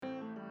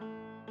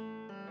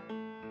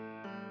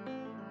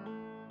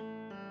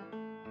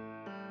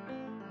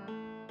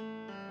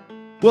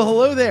Well,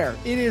 hello there.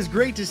 It is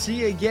great to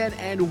see you again,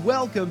 and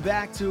welcome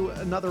back to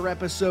another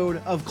episode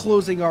of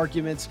Closing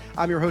Arguments.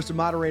 I'm your host and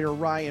moderator,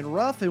 Ryan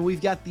Ruff, and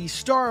we've got the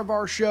star of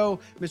our show,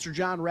 Mr.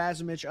 John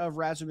Razumich of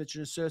Razumich &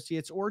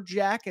 Associates, or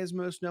Jack, as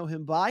most know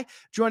him by,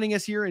 joining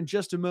us here in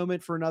just a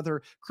moment for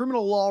another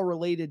criminal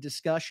law-related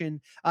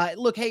discussion.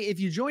 Look, hey, if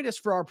you joined us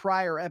for our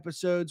prior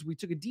episodes, we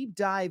took a deep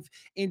dive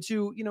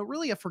into,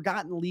 really a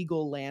forgotten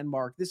legal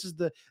landmark. This is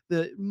the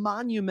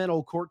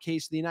monumental court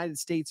case of the United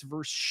States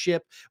versus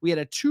Shipp. We had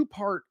a two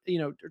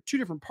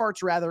different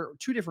parts,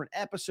 two different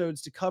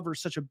episodes to cover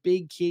such a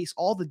big case,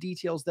 all the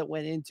details that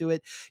went into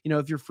it.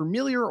 If you're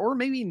familiar or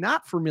maybe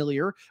not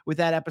familiar with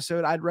that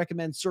episode, I'd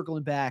recommend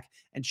circling back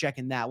and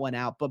checking that one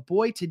out. But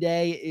boy,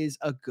 today is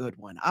a good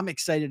one. I'm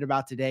excited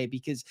about today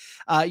because,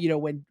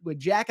 when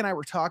Jack and I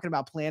were talking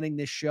about planning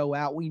this show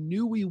out, we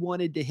knew we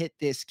wanted to hit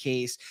this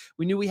case.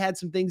 We knew we had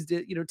some things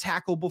to,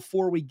 tackle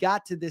before we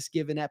got to this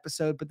given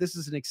episode, but this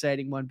is an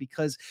exciting one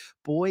because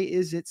boy,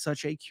 is it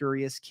such a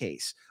curious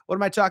case. What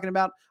am I talking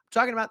about? I'm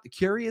talking about the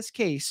curious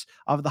case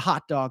of the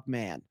hot dog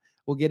man.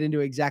 We'll get into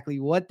exactly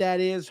what that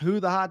is,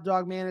 who the hot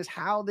dog man is,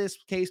 how this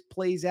case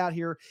plays out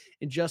here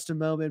in just a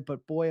moment.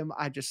 But boy,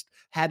 I just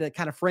had to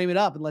kind of frame it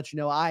up and let you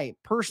know I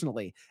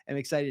personally am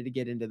excited to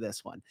get into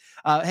this one.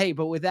 Hey,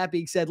 but with that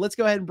being said, let's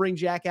go ahead and bring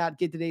Jack out,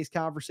 get today's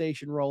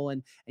conversation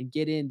rolling, and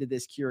get into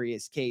this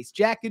curious case.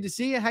 Jack, good to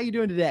see you. How you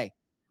doing today?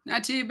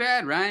 Not too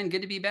bad, Ryan.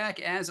 Good to be back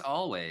as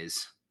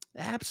always.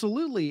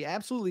 Absolutely,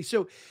 absolutely.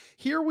 So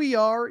here we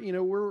are,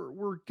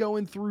 we're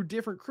going through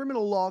different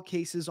criminal law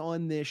cases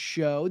on this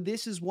show.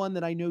 This is one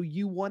that I know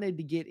you wanted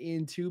to get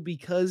into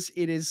because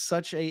it's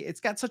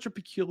got such a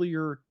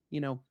peculiar,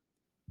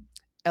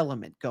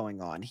 element going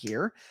on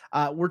here.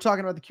 We're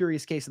talking about the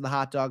curious case of the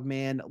hot dog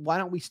man. Why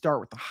don't we start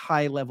with the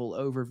high level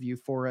overview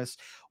for us?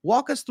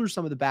 Walk us through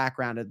some of the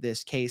background of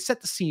this case.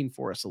 Set the scene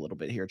for us a little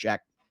bit here,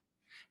 Jack.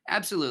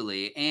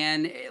 Absolutely.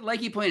 And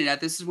like you pointed out,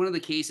 this is one of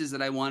the cases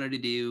that I wanted to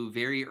do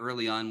very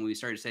early on when we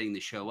started setting the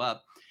show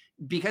up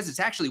because it's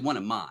actually one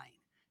of mine.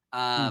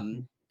 Um,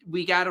 Mhm.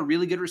 we got a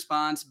really good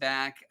response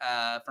back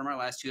from our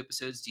last two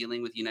episodes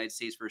dealing with United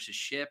States versus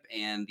Shipp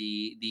and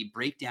the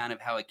breakdown of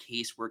how a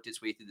case worked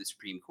its way through the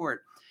Supreme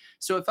Court.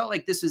 So it felt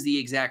like this was the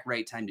exact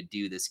right time to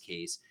do this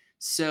case.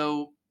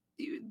 So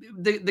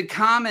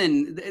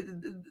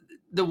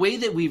the way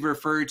that we've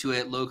referred to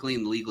it locally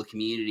in the legal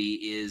community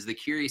is the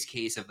curious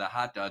case of the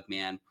hot dog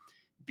man,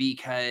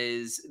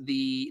 because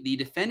the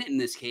defendant in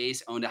this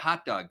case owned a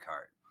hot dog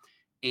cart.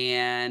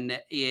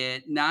 And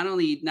it not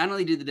only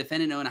did the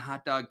defendant own a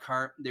hot dog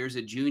cart, there's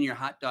a junior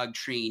hot dog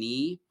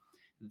trainee,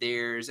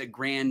 there's a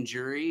grand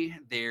jury,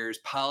 there's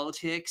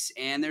politics,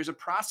 and there's a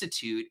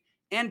prostitute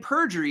and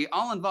perjury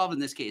all involved in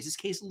this case. This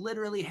case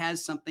literally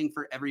has something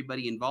for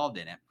everybody involved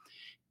in it.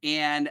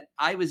 And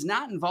I was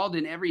not involved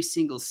in every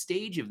single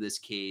stage of this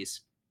case.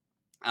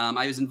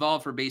 I was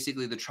involved for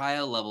basically the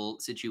trial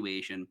level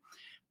situation.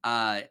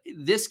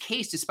 This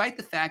case, despite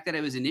the fact that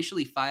it was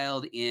initially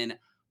filed in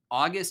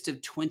August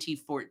of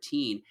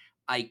 2014,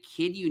 I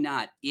kid you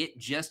not, it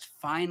just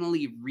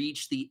finally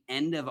reached the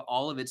end of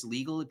all of its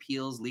legal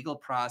appeals, legal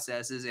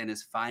processes, and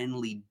is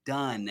finally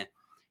done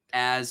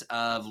as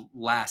of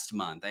last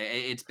month.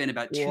 It's been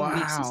about 2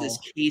 weeks since this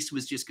Wow. case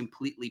was just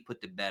completely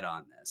put to bed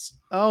on this.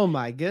 Oh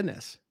my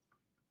goodness.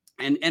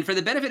 And for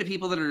the benefit of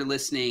people that are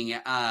listening,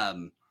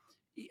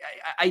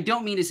 I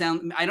don't mean to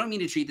sound. I don't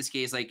mean to treat this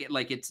case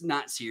like it's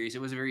not serious.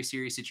 It was a very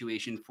serious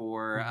situation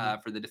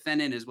Mhm. for the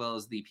defendant as well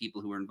as the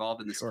people who were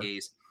involved in this Sure.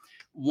 case.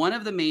 One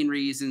of the main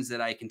reasons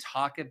that I can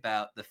talk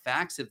about the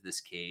facts of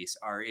this case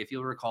are, if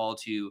you'll recall,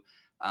 to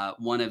I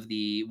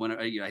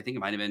think it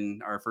might have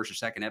been our first or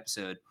second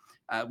episode.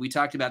 We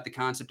talked about the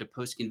concept of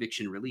post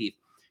conviction relief.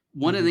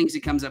 One of the Mhm. things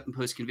that comes up in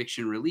post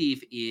conviction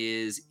relief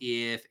is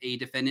if a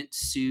defendant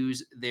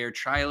sues their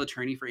trial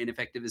attorney for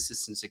ineffective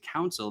assistance of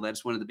counsel,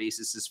 that's one of the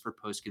bases for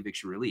post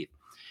conviction relief.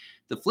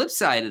 The flip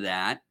side of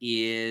that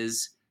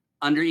is,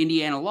 under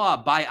Indiana law,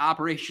 by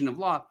operation of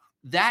law,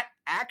 that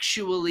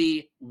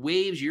actually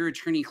waives your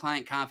attorney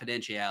client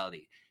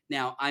confidentiality.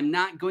 Now, I'm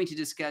not going to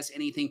discuss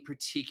anything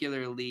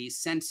particularly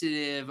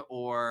sensitive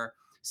or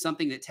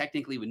something that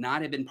technically would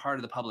not have been part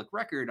of the public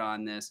record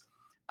on this.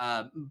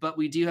 But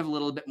we do have a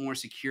little bit more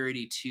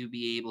security to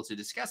be able to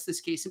discuss this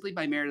case simply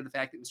by merit of the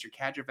fact that Mr.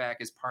 Kadrovac,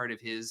 as part of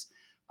his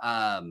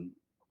um,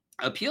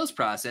 appeals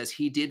process,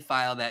 he did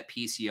file that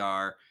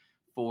PCR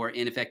for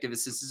ineffective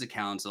assistance of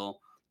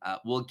counsel.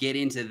 We'll get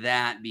into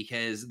that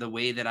because the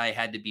way that I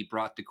had to be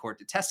brought to court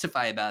to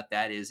testify about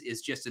that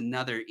is just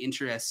another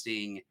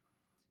interesting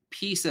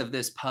piece of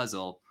this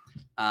puzzle.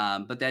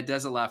 But that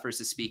does allow for us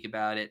to speak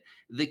about it.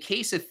 The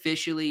case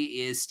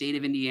officially is State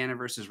of Indiana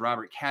versus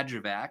Robert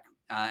Kadrovac.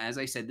 As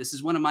I said, this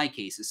is one of my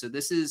cases. So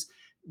this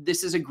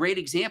is a great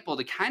example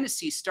to kind of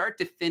see start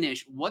to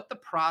finish what the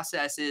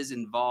process is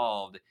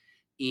involved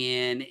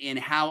in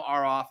how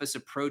our office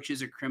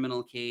approaches a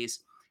criminal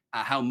case,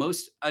 how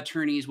most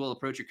attorneys will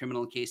approach a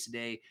criminal case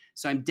today.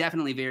 So I'm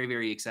definitely very,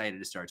 very excited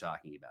to start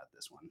talking about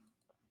this one.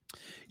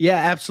 Yeah,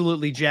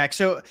 absolutely, Jack.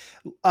 So,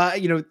 I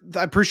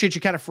appreciate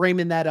you kind of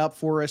framing that up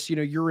for us.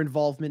 Your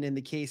involvement in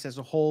the case as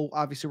a whole.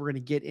 Obviously, we're going to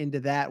get into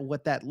that,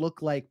 what that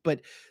looked like,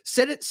 but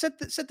set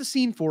the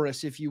scene for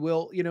us, if you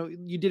will.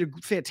 You did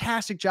a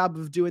fantastic job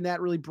of doing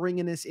that, really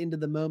bringing us into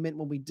the moment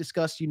when we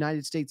discussed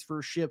United States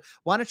first ship.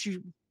 Why don't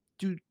you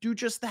do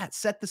just that?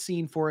 Set the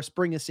scene for us,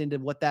 bring us into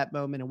what that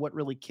moment and what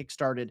really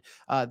kickstarted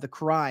the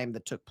crime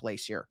that took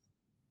place here.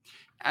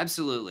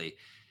 Absolutely.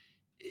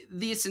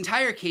 This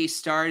entire case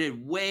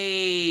started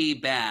way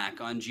back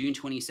on June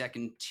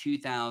 22nd,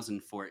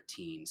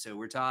 2014. So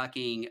we're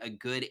talking a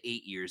good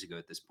 8 years ago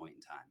at this point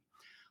in time.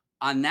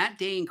 On that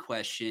day in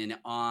question,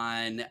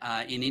 in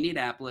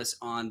Indianapolis,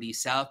 on the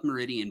South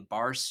Meridian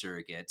Bar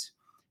Circuit,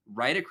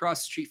 right across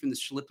the street from the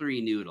Slippery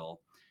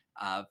Noodle,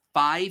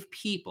 five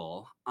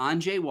people: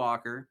 Anjay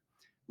Walker,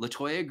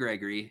 Latoya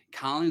Gregory,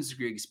 Collins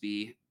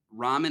Grigsby,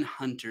 Raman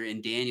Hunter,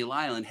 and Daniel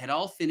Island had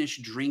all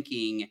finished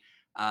drinking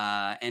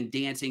and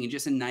dancing and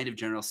just a night of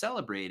general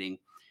celebrating.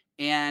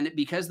 And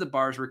because the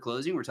bars were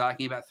closing, we're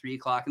talking about 3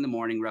 o'clock in the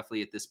morning,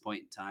 roughly at this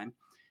point in time.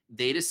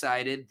 They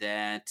decided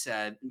that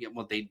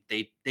well, they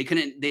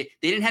couldn't they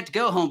didn't have to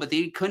go home, but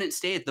they couldn't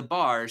stay at the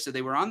bar, so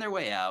they were on their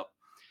way out.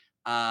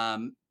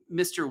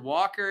 Mr.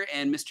 Walker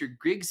and Mr.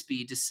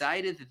 Grigsby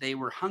decided that they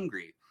were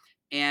hungry.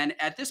 And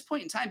at this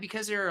point in time,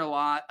 because there are a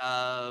lot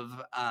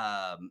of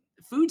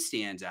food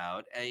stands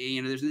out,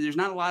 there's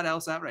not a lot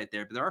else out right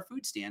there, but there are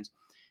food stands.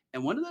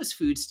 And one of those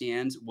food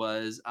stands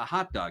was a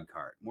hot dog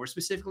cart, more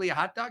specifically, a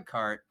hot dog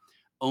cart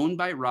owned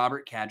by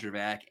Robert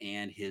Kadrovac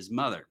and his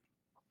mother.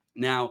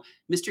 Now,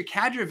 Mr.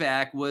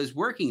 Kadrovac was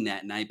working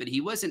that night, but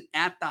he wasn't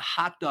at the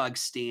hot dog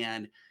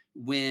stand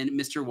when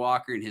Mr.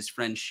 Walker and his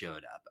friends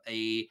showed up.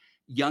 A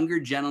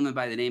younger gentleman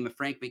by the name of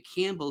Frank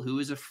McCampbell, who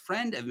was a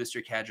friend of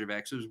Mr.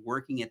 Kadrovac's, was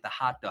working at the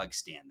hot dog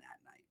stand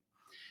that night.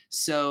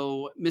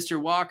 So Mr.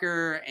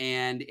 Walker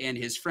and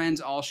his friends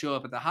all show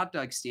up at the hot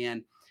dog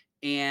stand.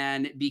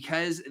 And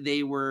because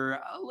they were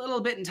a little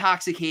bit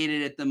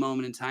intoxicated at the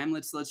moment in time,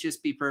 let's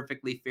just be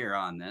perfectly fair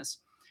on this.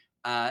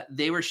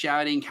 They were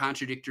shouting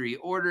contradictory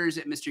orders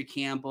at Mr.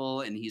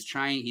 Campbell, and he's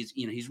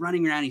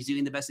running around, he's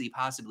doing the best that he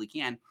possibly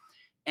can.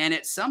 And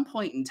at some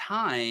point in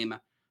time,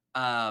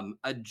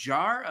 a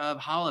jar of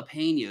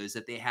jalapenos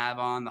that they have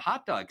on the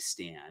hot dog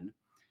stand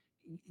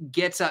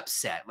gets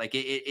upset. Like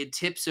it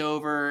tips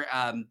over.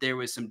 There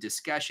was some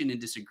discussion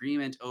and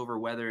disagreement over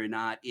whether or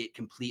not it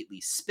completely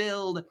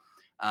spilled,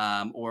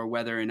 or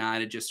whether or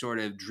not it just sort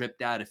of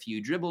dripped out a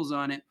few dribbles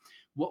on it.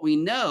 What we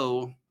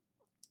know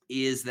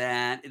is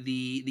that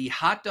the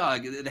hot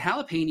dog, the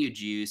jalapeno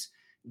juice,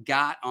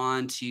 got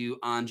onto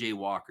Anjay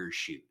Walker's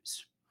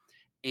shoes.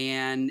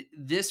 And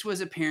this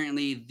was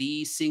apparently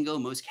the single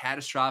most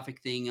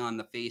catastrophic thing on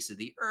the face of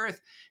the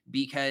earth,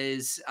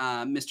 because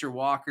Mr.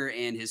 Walker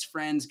and his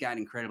friends got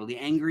incredibly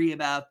angry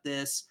about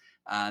this.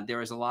 There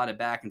was a lot of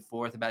back and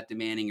forth about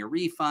demanding a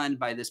refund.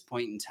 By this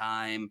point in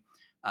time,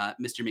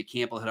 Mr.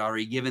 McCampbell had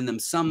already given them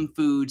some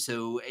food,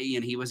 so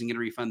he wasn't going to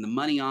refund the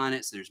money on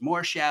it. So there's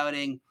more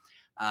shouting.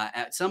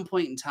 At some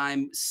point in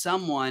time,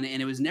 someone,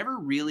 and it was never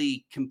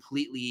really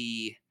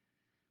completely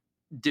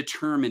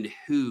determined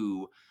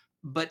who,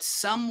 but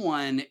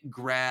someone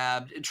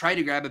tried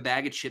to grab a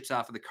bag of chips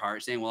off of the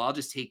cart, saying, well, I'll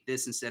just take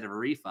this instead of a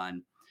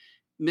refund.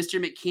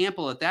 Mr.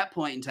 McCampbell, at that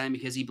point in time,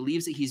 because he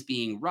believes that he's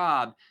being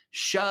robbed,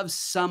 shoves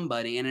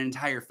somebody and an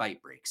entire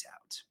fight breaks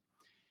out.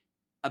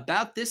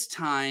 About this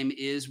time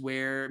is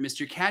where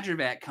Mr.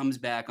 Kadrovac comes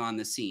back on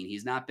the scene.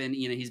 He's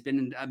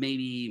been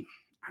maybe,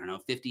 I don't know,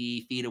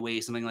 50 feet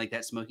away, something like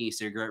that, smoking a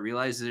cigarette,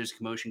 realizes there's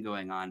commotion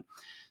going on.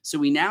 So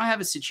we now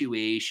have a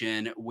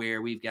situation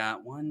where we've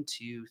got 1,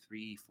 2,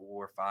 3,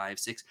 4, 5,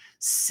 6,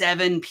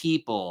 7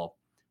 people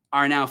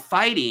are now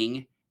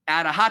fighting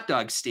at a hot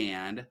dog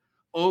stand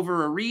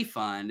over a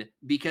refund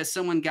because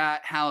someone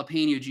got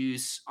jalapeno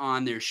juice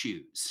on their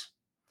shoes.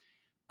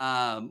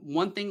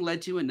 One thing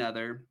led to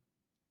another.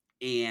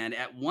 And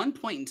at one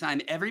point in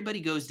time,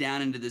 everybody goes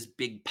down into this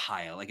big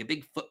pile, like a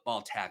big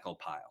football tackle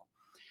pile.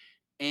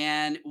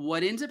 And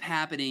what ends up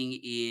happening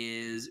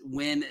is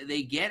when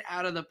they get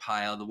out of the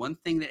pile, the one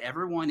thing that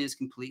everyone is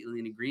completely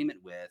in agreement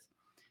with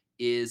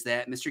is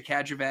that Mr.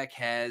 Kadrovac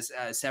has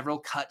several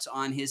cuts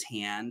on his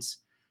hands.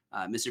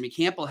 Mr.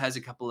 McCampbell has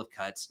a couple of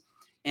cuts.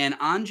 And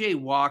Anjay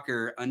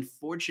Walker,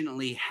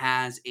 unfortunately,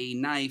 has a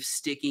knife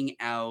sticking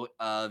out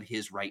of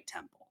his right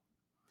temple.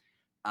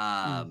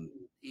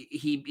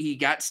 He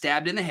got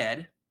stabbed in the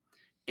head.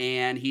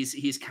 And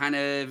he's kind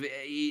of,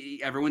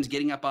 everyone's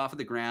getting up off of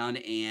the ground.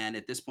 And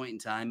at this point in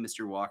time,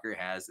 Mr. Walker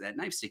has that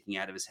knife sticking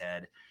out of his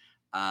head.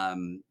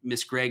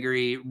 Miss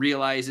Gregory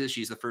realizes,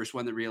 she's the first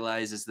one that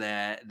realizes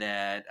that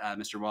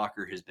Mr.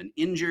 Walker has been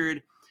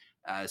injured,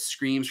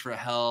 screams for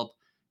help.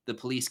 The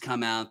police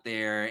come out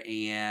there,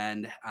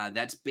 and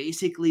that's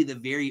basically the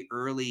very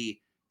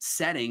early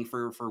setting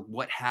for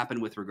what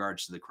happened with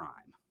regards to the crime.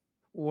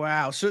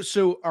 Wow.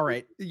 So all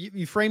right,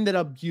 you framed it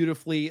up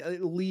beautifully.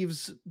 It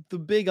leaves the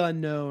big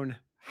unknown.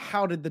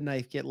 How did the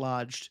knife get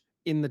lodged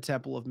in the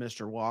temple of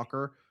Mr.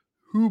 Walker?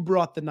 Who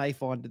brought the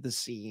knife onto the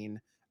scene?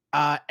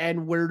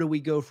 And where do we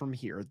go from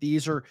here?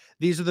 These are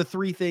the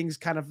three things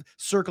kind of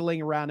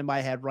circling around in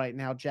my head right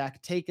now.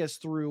 Jack, take us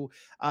through,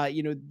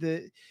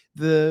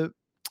 the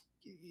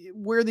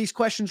where these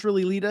questions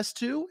really lead us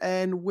to,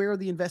 and where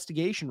the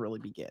investigation really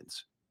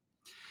begins.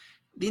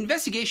 The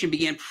investigation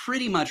began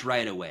pretty much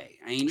right away.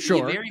 I mean, you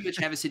Sure. very much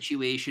have a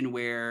situation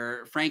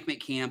where Frank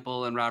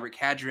McCampbell and Robert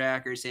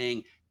Kajrak are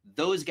saying,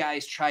 those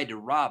guys tried to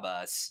rob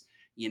us.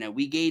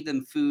 We gave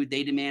them food.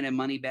 They demanded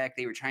money back.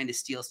 They were trying to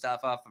steal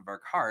stuff off of our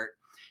cart.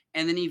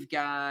 And then you've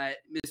got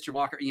Mr.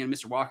 Walker.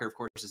 Mr. Walker, of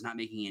course, is not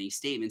making any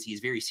statements. He's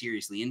very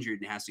seriously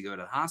injured and has to go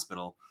to the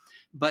hospital.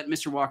 But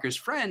Mr. Walker's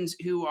friends,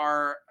 who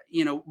are,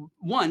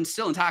 one,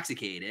 still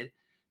intoxicated,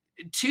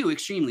 two,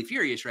 extremely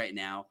furious right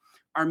now,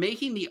 are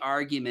making the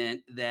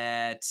argument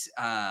that,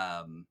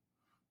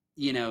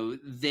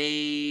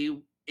 they,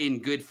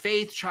 in good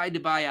faith, tried to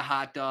buy a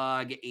hot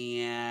dog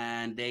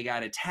and they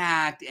got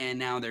attacked and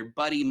now their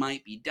buddy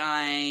might be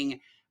dying.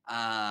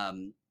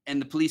 And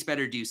the police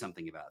better do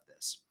something about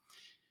this.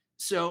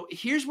 So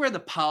here's where the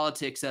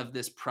politics of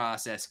this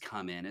process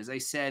come in. As I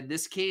said,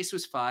 this case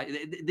was filed.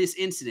 These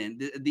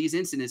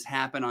incidents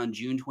happened on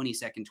June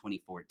 22nd,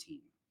 2014.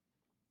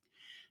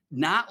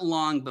 Not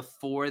long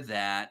before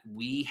that,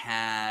 we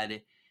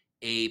had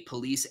a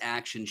police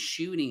action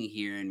shooting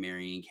here in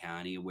Marion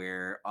County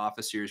where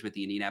officers with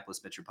the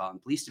Indianapolis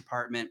Metropolitan Police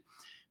Department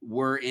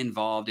were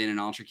involved in an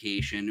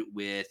altercation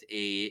with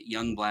a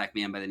young black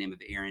man by the name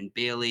of Aaron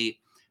Bailey.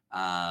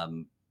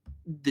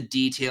 The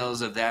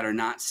details of that are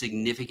not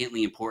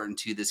significantly important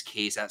to this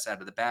case outside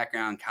of the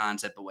background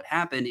concept, but what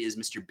happened is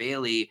Mr.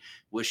 Bailey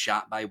was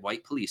shot by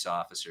white police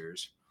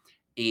officers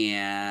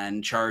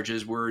and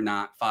charges were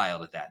not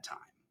filed at that time.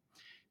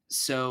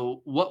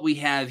 So what we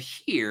have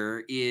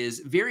here is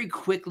very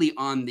quickly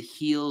on the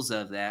heels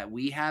of that,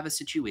 we have a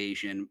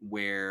situation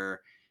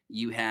where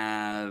you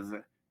have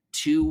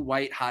two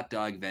white hot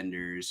dog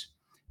vendors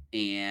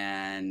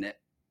and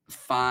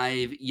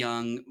five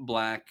young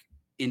black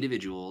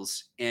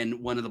individuals, and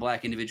one of the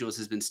black individuals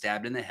has been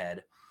stabbed in the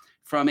head.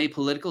 From a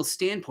political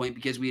standpoint,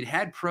 because we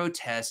had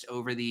protest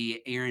over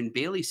the Aaron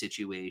Bailey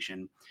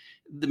situation,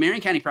 the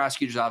Marion County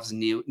Prosecutor's Office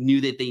knew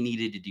that they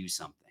needed to do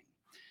something.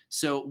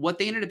 So what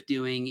they ended up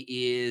doing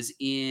is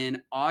in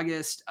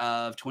August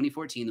of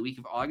 2014, the week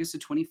of August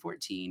of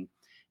 2014,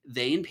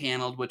 they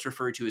impaneled what's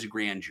referred to as a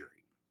grand jury.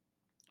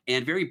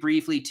 And very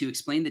briefly, to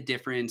explain the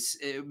difference,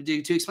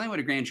 to explain what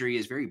a grand jury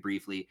is very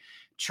briefly,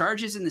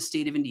 charges in the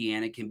state of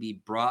Indiana can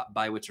be brought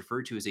by what's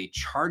referred to as a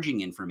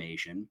charging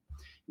information,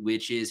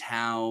 which is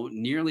how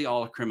nearly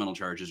all criminal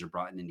charges are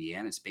brought in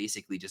Indiana. It's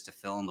basically just a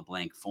fill in the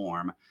blank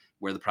form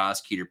where the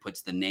prosecutor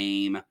puts the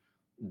name,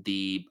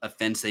 the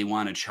offense they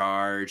want to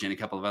charge, and a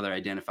couple of other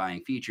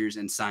identifying features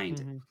and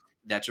signs it.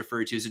 That's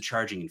referred to as a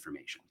charging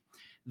information.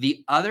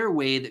 The other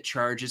way that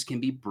charges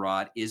can be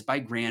brought is by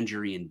grand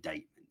jury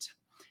indictment.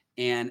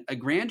 And a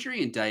grand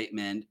jury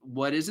indictment,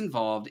 what is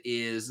involved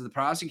is the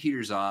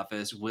prosecutor's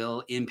office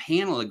will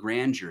impanel a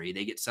grand jury.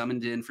 They get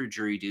summoned in for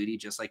jury duty,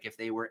 just like if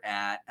they were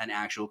at an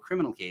actual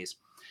criminal case.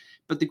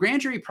 But the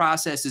grand jury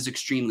process is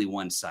extremely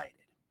one-sided.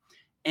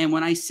 And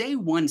when I say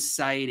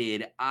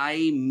one-sided,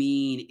 I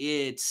mean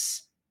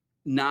it's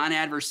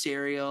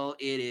non-adversarial.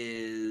 It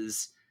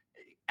is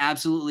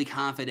absolutely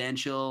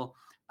confidential.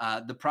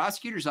 The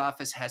prosecutor's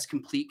office has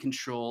complete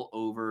control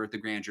over the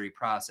grand jury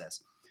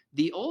process.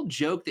 The old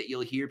joke that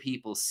you'll hear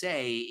people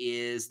say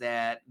is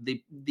that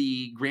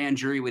the grand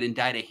jury would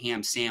indict a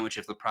ham sandwich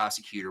if the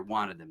prosecutor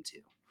wanted them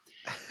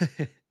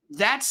to.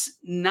 That's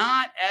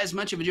not as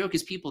much of a joke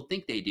as people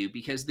think they do,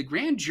 because the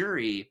grand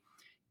jury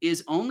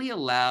is only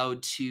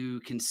allowed to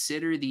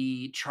consider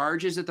the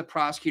charges that the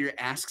prosecutor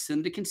asks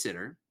them to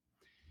consider.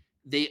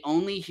 They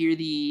only hear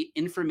the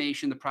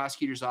information the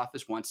prosecutor's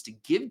office wants to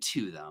give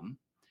to them.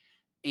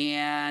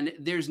 And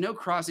there's no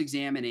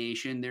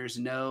cross-examination. There's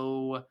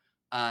no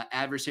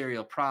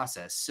adversarial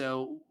process.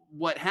 So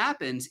what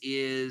happens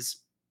is,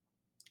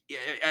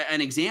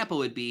 an example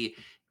would be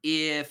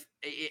if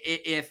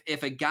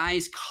a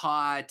guy's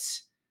caught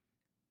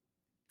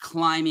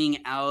climbing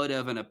out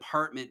of an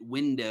apartment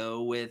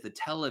window with a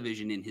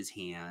television in his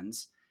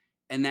hands,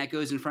 and that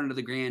goes in front of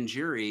the grand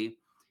jury,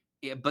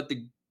 but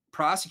the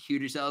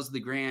prosecutor tells the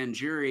grand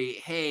jury,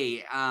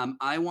 hey,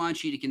 I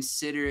want you to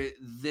consider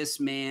this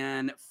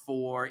man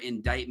for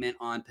indictment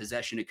on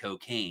possession of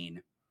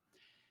cocaine.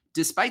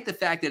 Despite the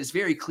fact that it's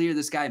very clear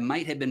this guy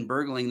might have been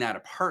burgling that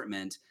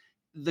apartment,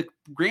 the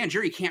grand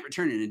jury can't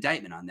return an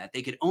indictment on that.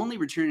 They could only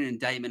return an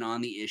indictment on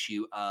the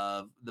issue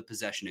of the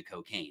possession of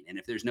cocaine. And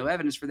if there's no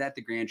evidence for that,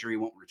 the grand jury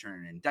won't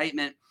return an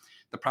indictment.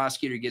 The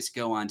prosecutor gets to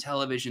go on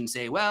television and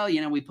say, well,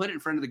 we put it in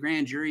front of the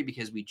grand jury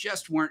because we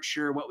just weren't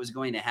sure what was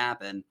going to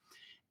happen.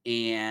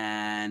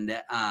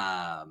 And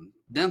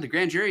then the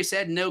grand jury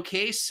said no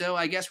case, so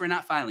I guess we're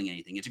not filing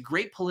anything. It's a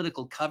great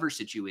political cover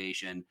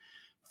situation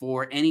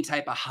for any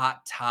type of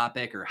hot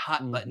topic or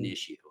hot button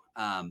issue.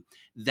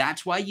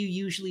 That's why you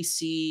usually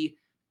see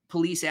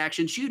police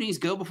action shootings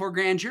go before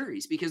grand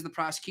juries because the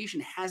prosecution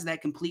has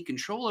that complete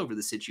control over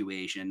the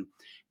situation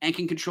and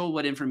can control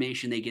what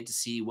information they get to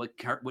see, what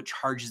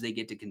charges they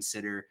get to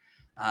consider.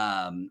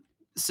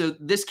 So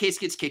this case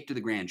gets kicked to the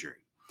grand jury.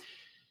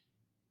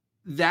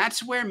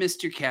 That's where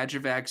Mr.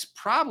 Kadravak's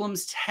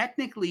problems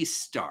technically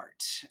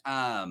start.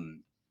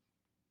 Mr.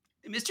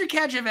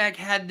 Kadravak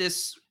had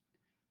this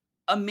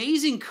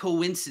amazing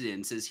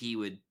coincidence, as he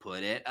would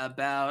put it,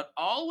 about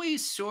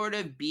always sort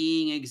of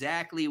being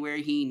exactly where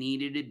he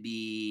needed to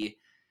be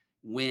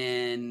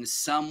when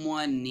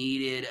someone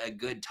needed a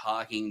good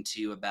talking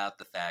to about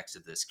the facts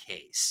of this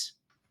case.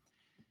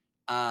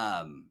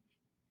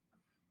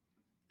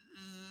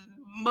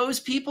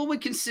 Most people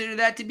would consider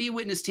that to be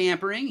witness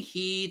tampering.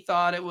 He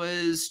thought it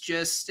was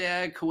just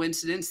a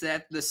coincidence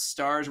that the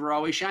stars were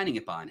always shining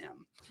upon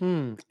him.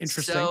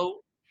 Interesting.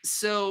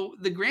 So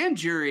the grand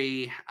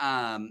jury,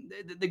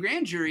 the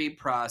grand jury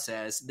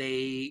process,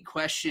 they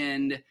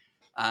questioned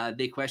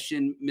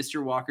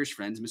Mr. Walker's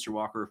friends. Mr.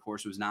 Walker, of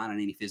course, was not in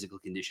any physical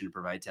condition to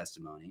provide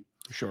testimony.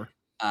 Sure.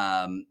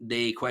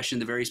 They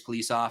questioned the various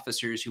police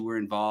officers who were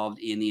involved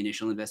in the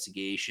initial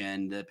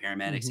investigation, the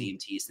paramedics,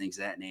 EMTs, things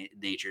of that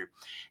nature.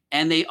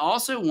 And they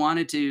also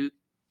wanted to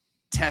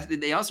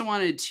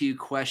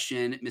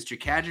question Mr.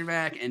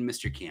 Kadravak and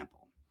Mr. Campbell.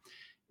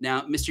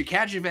 Now, Mr.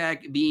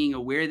 Kadravak, being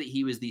aware that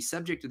he was the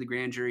subject of the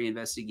grand jury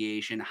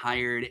investigation,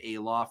 hired a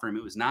law firm.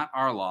 It was not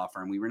our law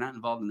firm. We were not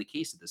involved in the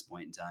case at this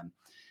point in time.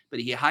 But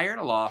he hired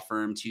a law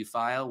firm to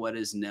file what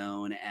is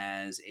known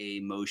as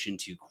a motion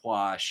to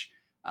quash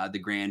the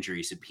grand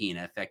jury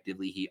subpoena.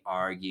 Effectively, he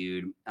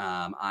argued,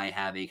 I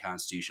have a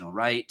constitutional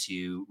right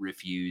to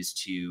refuse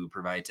to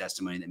provide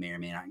testimony that may or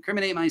may not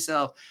incriminate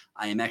myself.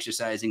 I am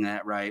exercising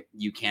that right.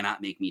 You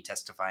cannot make me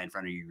testify in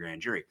front of your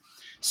grand jury.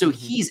 So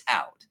he's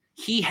out.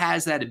 He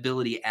has that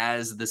ability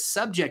as the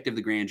subject of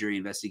the grand jury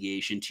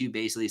investigation to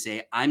basically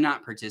say, I'm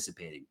not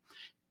participating.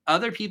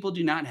 Other people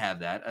do not have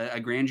that. A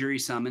grand jury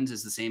summons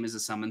is the same as a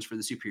summons for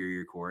the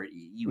superior court.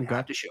 You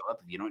have to show up.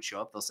 If you don't show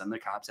up, they'll send their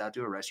cops out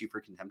to arrest you for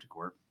contempt of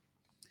court.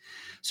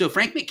 So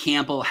Frank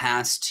McCampbell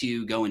has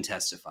to go and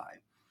testify.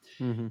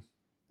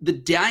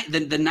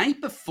 The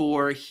night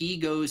before he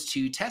goes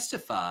to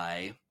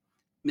testify,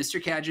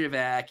 Mr.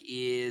 Kadravak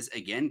is,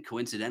 again,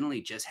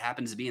 coincidentally, just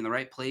happens to be in the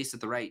right place at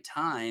the right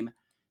time.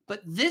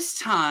 But this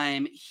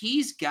time,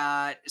 he's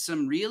got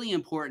some really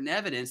important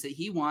evidence that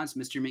he wants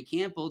Mr.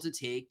 McCampbell to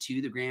take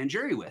to the grand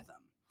jury with him.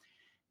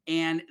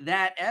 And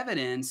that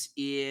evidence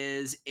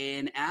is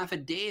an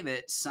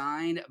affidavit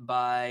signed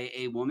by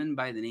a woman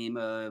by the name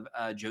of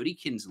Jody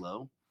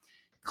Kinslow,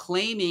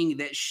 claiming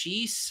that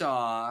she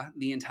saw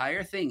the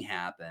entire thing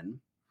happen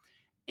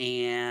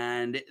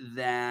and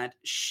that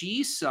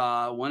she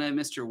saw one of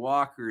Mr.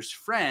 Walker's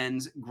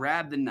friends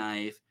grab the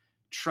knife,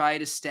 try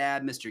to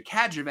stab Mr.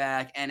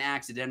 Kadravak, and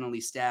accidentally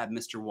stab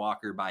Mr.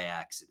 Walker by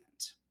accident.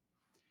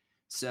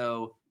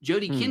 So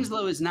Jody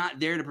Kinslow is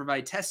not there to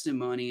provide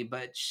testimony,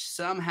 but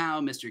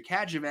somehow Mr.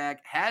 Kadravak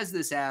has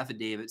this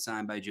affidavit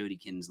signed by Jody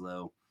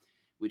Kinslow,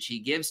 which he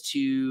gives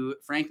to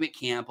Frank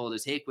McCampbell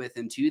to take with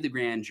him to the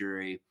grand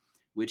jury,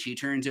 which he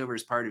turns over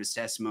as part of his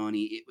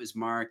testimony. It was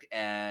marked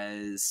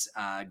as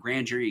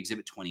Grand Jury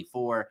Exhibit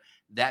 24.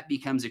 That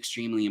becomes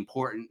extremely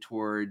important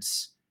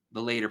towards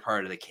the later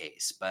part of the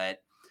case. But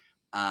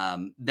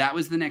that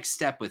was the next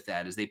step with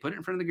that, is they put it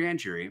in front of the grand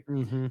jury.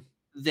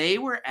 They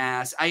were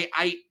asked,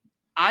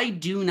 I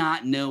do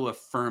not know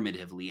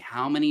affirmatively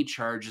how many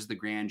charges the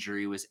grand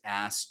jury was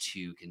asked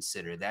to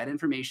consider. That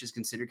information is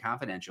considered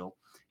confidential.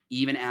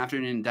 Even after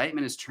an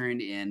indictment is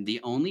turned in,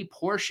 the only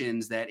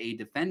portions that a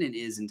defendant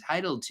is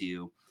entitled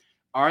to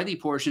are the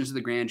portions of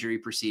the grand jury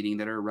proceeding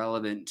that are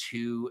relevant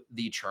to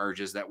the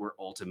charges that were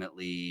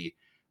ultimately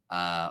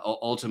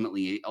filed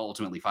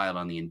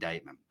on the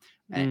indictment,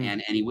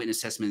 and any witness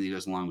testimony that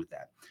goes along with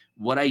that.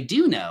 What I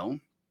do know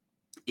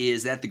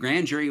is that the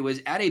grand jury was,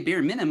 at a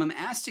bare minimum,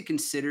 asked to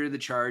consider the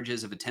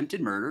charges of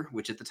attempted murder,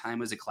 which at the time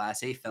was a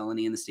Class A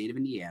felony in the state of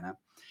Indiana,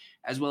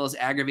 as well as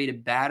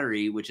aggravated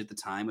battery, which at the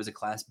time was a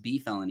Class B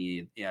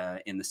felony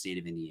in the state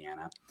of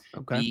Indiana.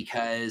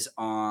 Because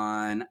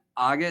on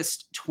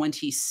August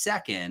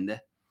 22nd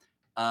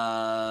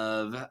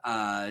of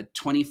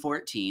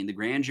 2014, the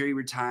grand jury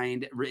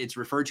retained, it's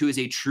referred to as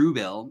a true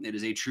bill. It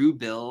is a true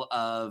bill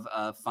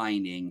of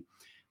finding,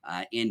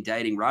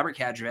 indicting Robert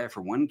Kadravak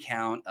for one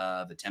count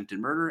of attempted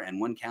murder and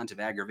one count of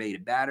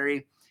aggravated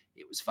battery.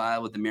 It was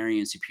filed with the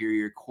Marion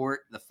Superior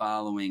Court the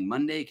following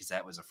Monday, because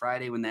that was a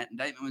Friday when that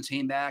indictment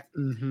came back.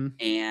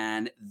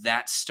 And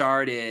that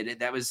started,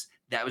 that was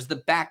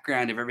the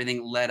background of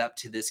everything led up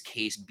to this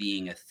case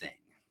being a thing.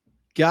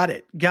 Got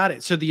it.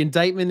 So the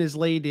indictment is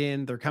laid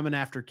in. They're coming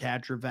after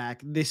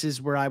Kadravak. This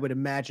is where I would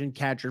imagine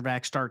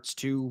Kadravak starts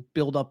to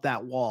build up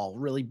that wall,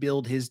 really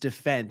build his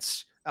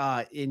defense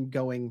in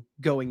going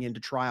into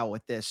trial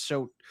with this.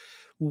 So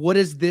what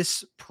does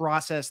this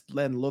process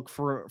then look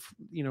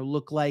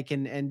like,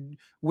 and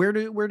where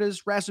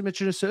does Razumich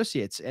and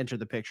Associates enter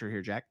the picture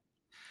here, Jack?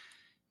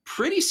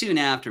 Pretty soon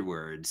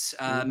afterwards,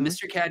 Mhm.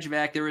 Mr.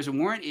 Kadjavac, there was a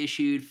warrant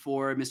issued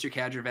for Mr.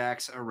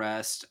 Kadjavac's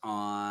arrest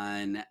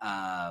on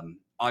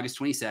August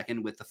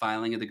 22nd with the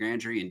filing of the grand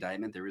jury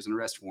indictment. There was an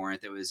arrest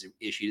warrant that was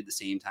issued at the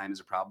same time as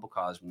a probable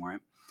cause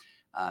warrant.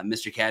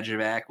 Mr.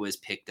 Kadjavac was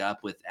picked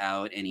up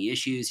without any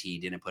issues. He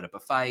didn't put up a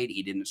fight.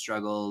 He didn't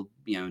struggle,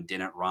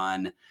 didn't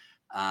run.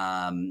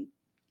 Um,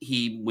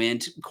 he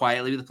went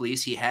quietly with the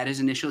police. He had his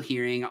initial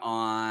hearing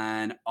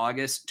on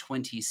August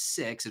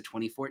 26th of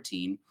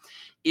 2014.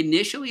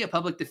 Initially, a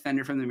public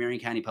defender from the Marion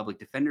County Public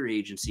Defender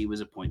Agency was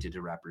appointed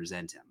to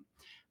represent him.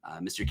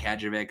 Mr.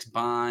 Kadjavac's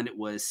bond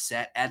was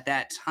set at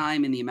that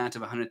time in the amount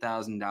of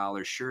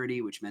 $100,000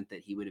 surety, which meant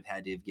that he would have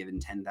had to have given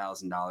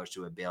 $10,000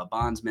 to a bail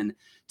bondsman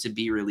to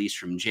be released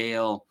from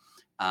jail.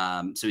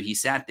 So he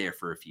sat there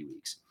for a few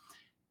weeks.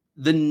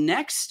 The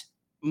next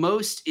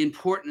most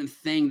important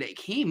thing that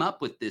came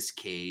up with this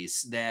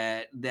case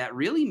that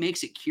really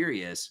makes it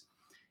curious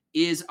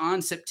is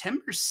on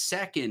September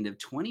 2nd of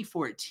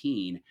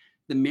 2014,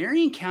 the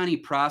Marion County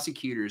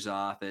Prosecutor's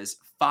Office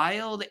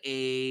filed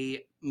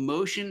a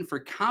motion for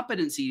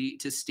competency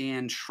to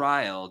stand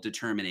trial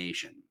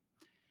determination.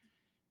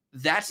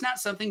 That's not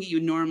something that you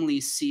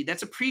normally see.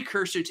 That's a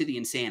precursor to the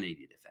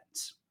insanity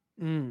defense.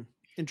 Mm, And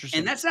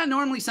interesting. that's not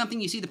normally something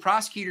you see the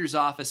prosecutor's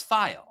office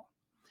file.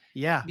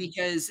 Yeah.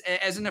 Because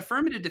as an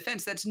affirmative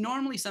defense, that's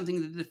normally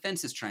something that the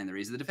defense is trying to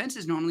raise. The defense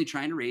is normally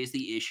trying to raise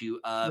the issue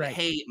of, Right.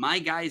 hey, my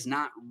guy's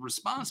not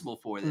responsible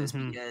for this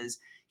Mhm. because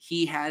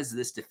he has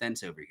this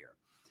defense over here.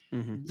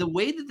 Mhm. The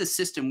way that the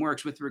system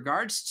works with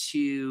regards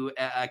to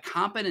a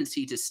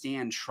competency to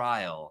stand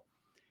trial,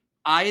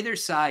 either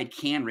side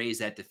can raise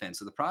that defense.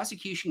 So the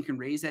prosecution can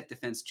raise that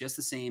defense just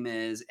the same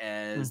as the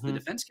Mhm.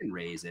 defense can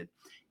raise it.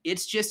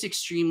 It's just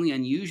extremely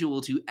unusual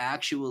to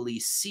actually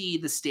see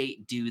the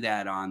state do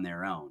that on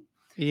their own.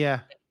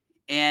 Yeah.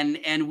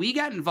 And we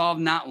got involved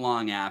not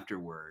long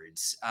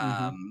afterwards.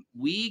 Mhm.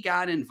 We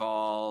got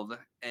involved,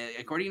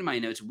 according to my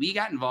notes, we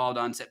got involved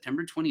on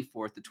September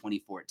 24th of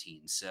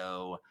 2014.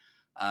 So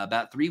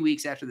about 3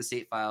 weeks after the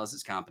state files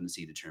its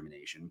competency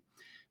determination.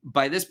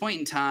 By this point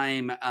in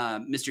time,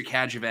 Mr.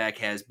 Kadjavac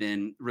has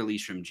been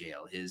released from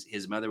jail.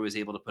 His mother was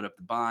able to put up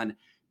the bond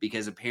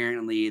because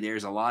apparently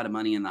there's a lot of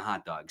money in the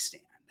hot dog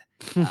stand.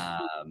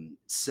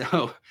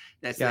 So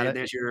Got it.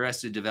 there's your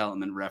Arrested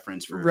Development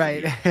reference for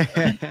Right.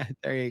 the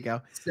There you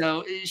go.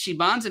 so she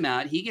bonds him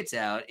out. He gets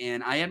out,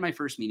 and I had my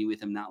first meeting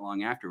with him not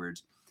long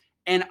afterwards.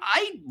 And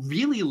I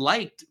really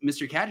liked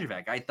Mr.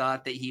 Kadjavac. I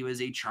thought that he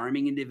was a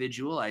charming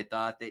individual. I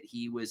thought that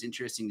he was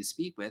interesting to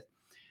speak with.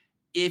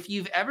 If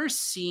you've ever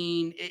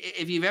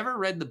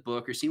read the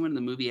book or seen one of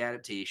the movie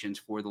adaptations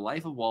for The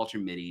Life of Walter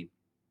Mitty,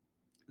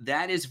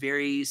 that is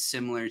very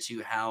similar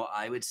to how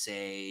I would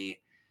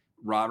say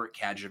Robert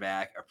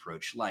Kadjavac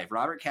approached life.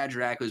 Robert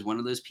Kadjavac was one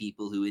of those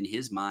people who, in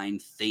his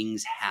mind,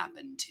 things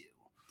happen to.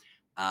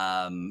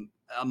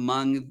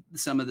 Among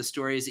some of the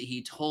stories that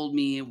he told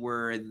me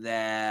were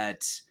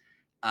that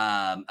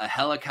a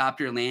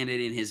helicopter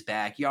landed in his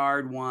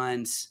backyard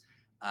once,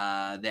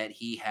 that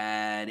he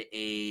had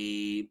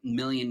 $1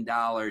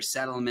 million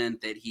settlement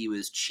that he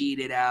was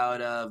cheated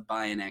out of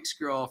by an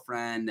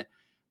ex-girlfriend.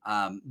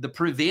 The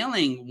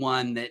prevailing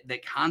one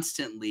that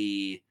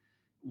constantly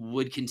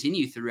would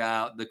continue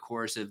throughout the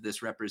course of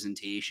this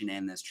representation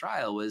and this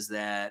trial was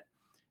that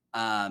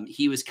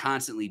he was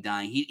constantly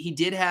dying. He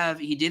did have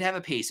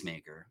a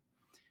pacemaker,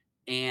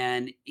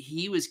 and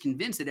he was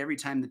convinced that every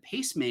time the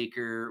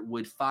pacemaker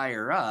would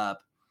fire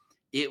up,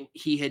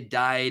 he had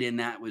died, and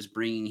that was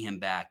bringing him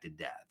back to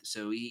death.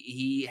 So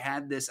he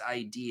had this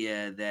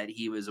idea that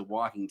he was a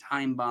walking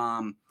time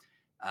bomb,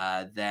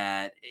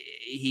 that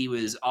he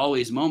was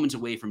always moments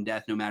away from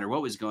death, no matter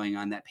what was going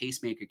on. That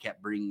pacemaker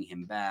kept bringing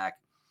him back.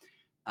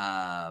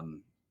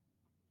 Um,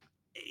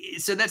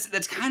 so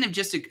that's kind of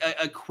just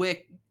a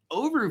quick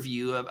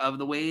overview of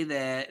the way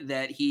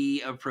that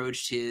he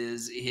approached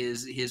his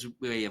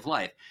way of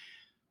life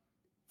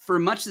for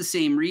much the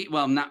same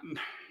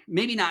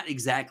maybe not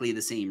exactly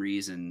the same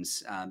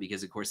reasons,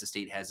 because of course the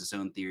state has its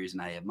own theories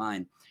and I have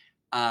mine.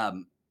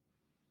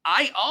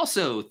 I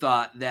also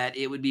thought that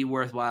it would be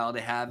worthwhile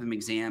to have him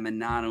examined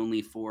not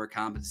only for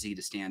competency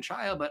to stand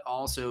trial, but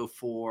also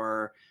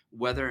for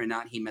whether or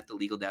not he met the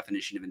legal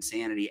definition of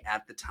insanity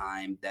at the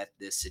time that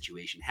this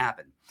situation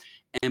happened.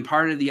 And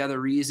part of the other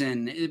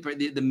reason,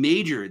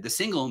 the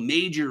single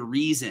major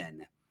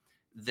reason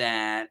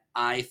that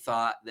I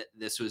thought that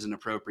this was an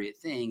appropriate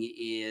thing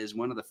is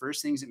one of the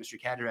first things that Mr.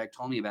 Kadjavac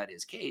told me about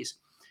his case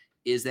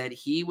is that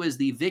he was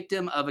the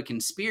victim of a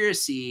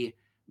conspiracy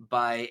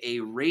by a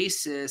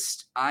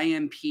racist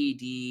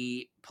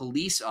IMPD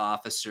police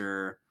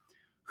officer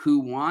who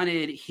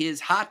wanted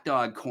his hot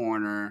dog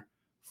corner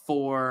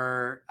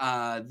for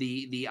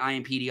the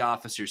IMPD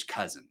officer's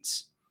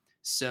cousins.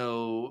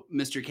 So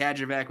Mr.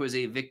 Kadjavac was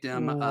a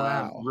victim of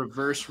Wow.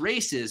 reverse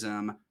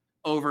racism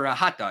over a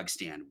hot dog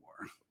stand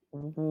war.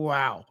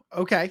 Wow.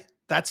 Okay.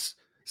 That's,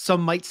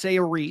 some might say,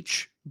 a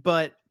reach,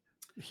 but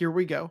here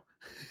we go.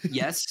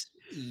 Yes.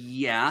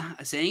 Yeah.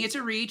 Saying it's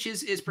a reach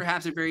is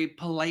perhaps a very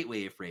polite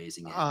way of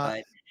phrasing it.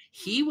 But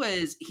He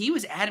was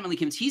adamantly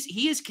convinced.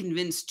 He is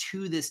convinced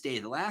to this day.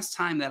 The last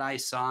time that I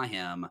saw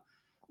him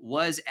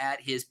was at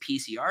his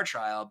PCR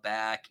trial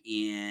back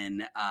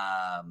in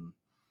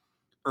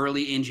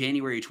early in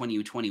January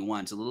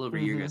 2021. So a little over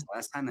a year ago. It's the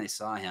last time I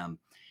saw him,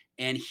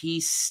 and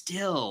he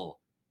still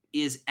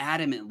is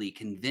adamantly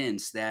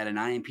convinced that an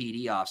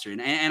IMPD officer,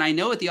 and I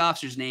know what the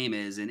officer's name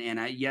is, and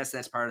yes,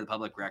 that's part of the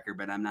public record,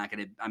 but I'm not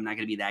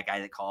gonna be that guy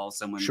that calls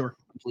someone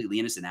completely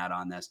innocent out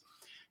on this.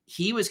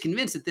 He was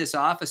convinced that this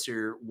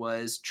officer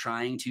was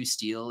trying to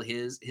steal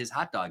his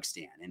hot dog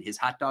stand and his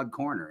hot dog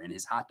corner and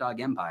his hot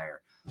dog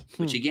empire,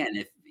 which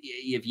again,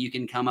 if you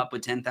can come up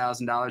with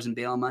 $10,000 in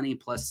bail money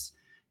plus,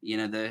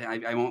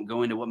 I won't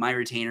go into what my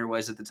retainer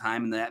was at the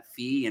time and that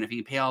fee. And if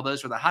you pay all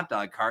those for the hot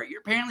dog cart,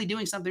 you're apparently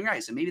doing something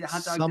right. So maybe the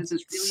hot dog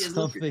business really is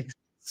lucrative.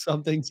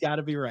 Something's got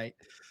to be right.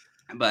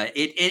 But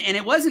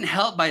it wasn't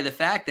helped by the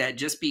fact that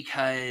just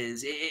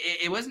because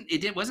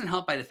it wasn't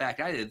helped by the fact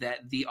either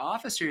that the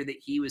officer that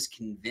he was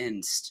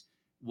convinced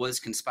was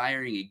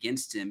conspiring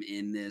against him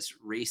in this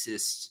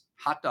racist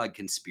hot dog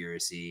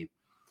conspiracy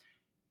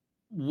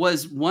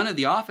was one of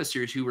the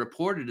officers who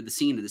reported to the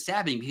scene of the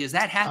stabbing, because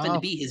that happened to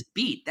be his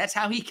beat. That's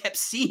how he kept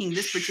seeing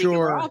this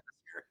particular officer.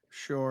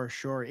 Sure.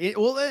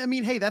 Well, I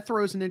mean, hey, that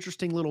throws an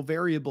interesting little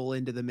variable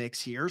into the mix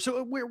here.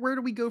 So where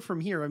do we go from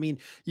here? I mean,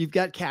 you've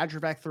got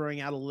Kadravak throwing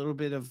out a little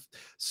bit of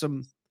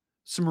some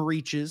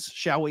reaches,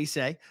 shall we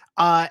say.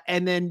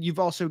 And then you've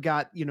also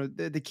got,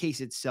 the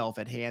case itself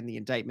at hand, the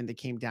indictment that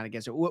came down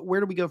against it.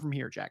 Where do we go from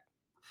here, Jack?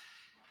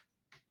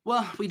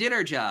 Well, we did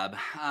our job.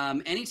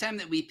 Anytime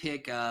that we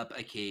pick up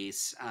a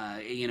case,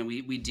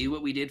 we do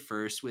what we did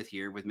first with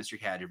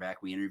Mr. Kadravak.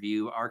 We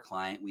interview our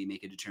client. We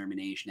make a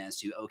determination as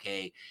to,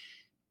 okay,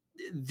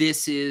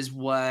 this is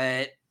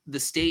what the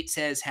state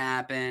says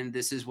happened.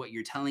 This is what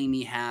you're telling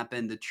me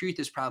happened. The truth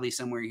is probably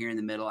somewhere here in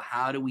the middle.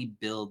 How do we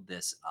build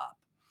this up?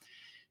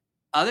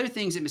 Other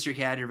things that Mr.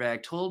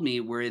 Kadravak told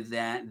me were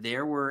that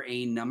there were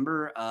a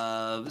number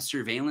of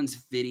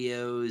surveillance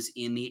videos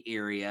in the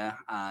area,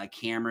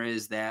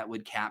 cameras that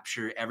would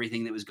capture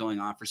everything that was going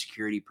on for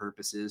security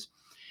purposes.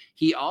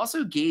 He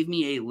also gave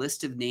me a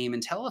list of name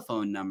and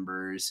telephone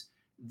numbers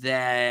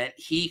that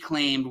he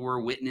claimed were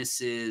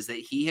witnesses that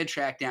he had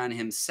tracked down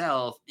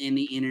himself in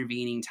the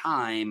intervening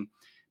time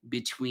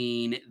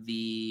between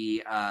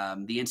the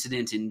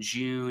incident in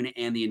June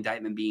and the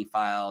indictment being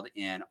filed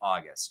in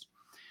August.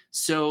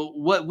 So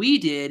what we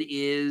did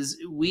is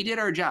we did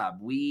our job.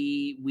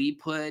 We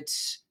put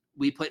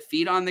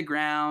feet on the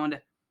ground,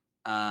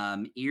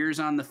 ears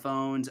on the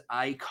phones.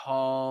 I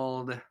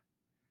called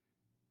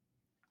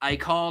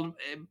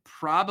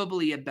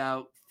probably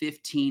about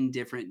 15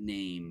 different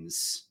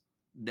names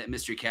that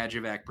Mr.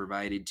 Kadravak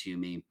provided to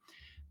me.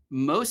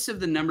 Most of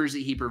the numbers that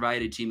he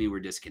provided to me were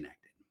disconnected.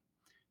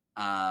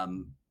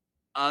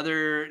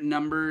 Other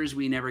numbers,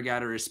 we never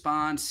got a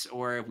response,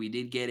 or if we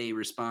did get a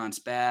response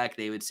back,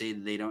 they would say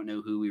that they don't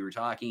know who we were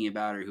talking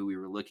about or who we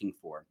were looking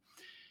for.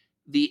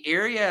 The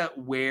area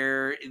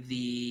where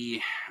the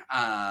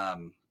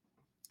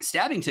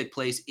stabbing took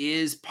place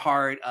is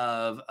part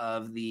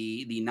of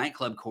the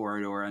nightclub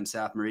corridor on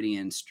South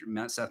Meridian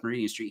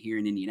Street here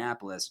in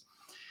Indianapolis.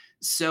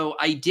 So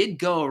I did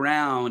go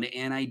around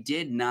and I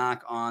did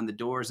knock on the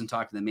doors and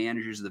talk to the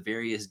managers of the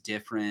various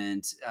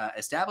different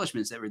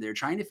establishments that were there,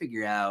 trying to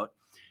figure out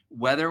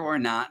whether or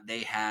not they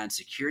had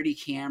security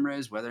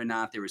cameras, whether or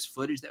not there was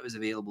footage that was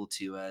available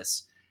to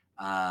us.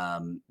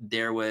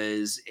 There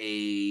was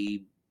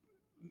Mr.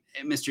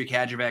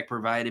 Kadravak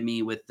provided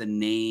me with the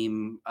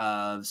name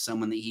of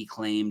someone that he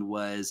claimed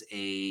was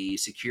a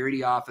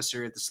security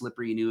officer at the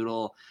Slippery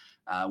Noodle.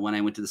 When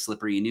I went to the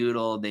Slippery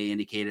Noodle, they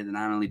indicated that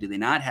not only do they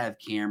not have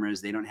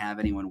cameras, they don't have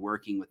anyone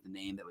working with the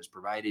name that was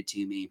provided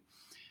to me.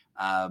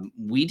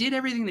 We did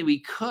everything that we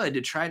could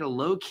to try to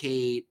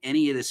locate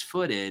any of this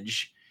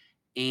footage,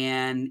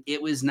 and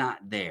it was not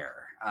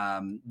there.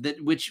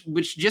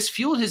 Which just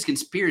fueled his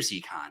conspiracy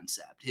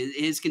concept.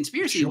 His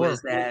conspiracy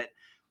was that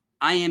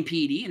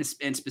IMPD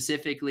and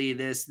specifically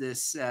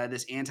this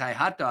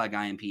anti-hot dog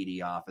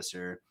IMPD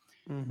officer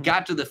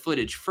got to the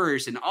footage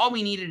first, and all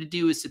we needed to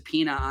do is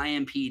subpoena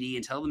IMPD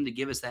and tell them to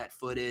give us that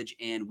footage,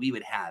 and we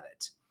would have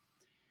it.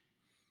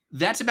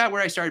 That's about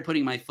where I started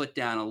putting my foot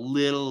down a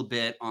little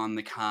bit on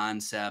the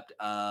concept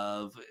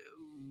of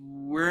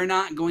we're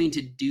not going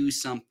to do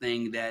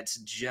something that's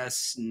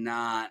just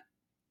not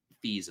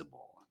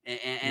feasible.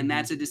 And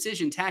that's a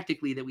decision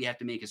tactically that we have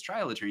to make as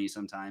trial attorneys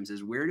sometimes,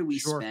 is where do we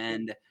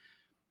spend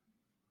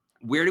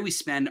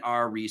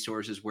our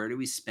resources? Where do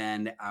we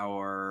spend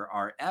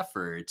our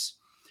efforts?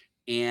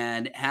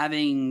 And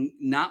having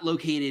not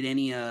located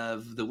any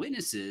of the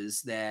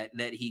witnesses that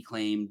he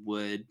claimed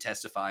would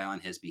testify on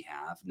his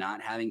behalf,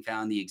 not having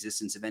found the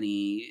existence of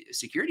any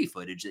security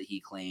footage that he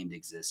claimed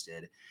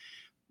existed,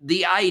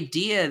 the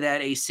idea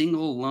that a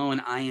single lone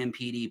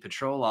IMPD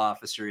patrol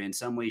officer in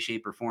some way,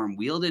 shape, or form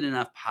wielded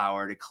enough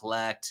power to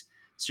collect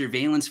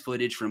surveillance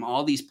footage from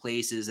all these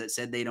places that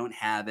said they don't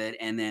have it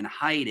and then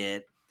hide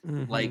it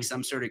like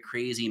some sort of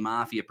crazy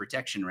mafia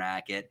protection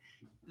racket,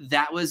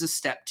 that was a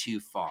step too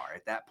far.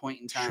 At that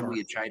point in time, we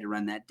had tried to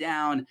run that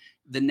down.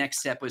 The next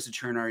step was to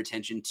turn our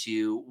attention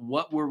to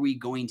what were we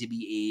going to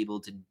be able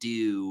to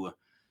do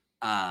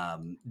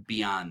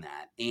beyond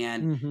that.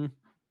 And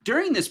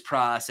during this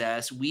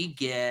process, we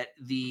get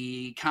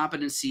the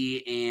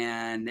competency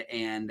and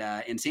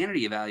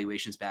insanity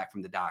evaluations back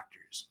from the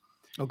doctors.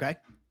 Okay.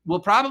 We'll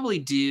probably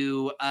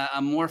do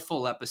a more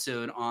full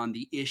episode on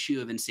the issue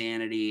of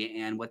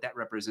insanity and what that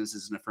represents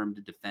as an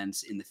affirmative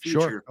defense in the future.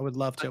 Sure, I would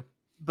love to.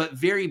 But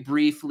very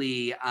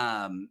briefly,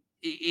 in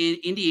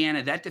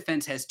Indiana, that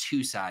defense has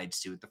two sides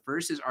to it. The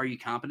first is, are you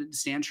competent to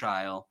stand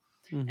trial?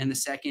 And the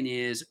second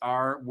is,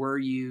 were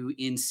you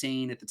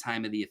insane at the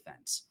time of the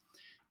offense?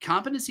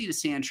 Competency to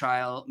stand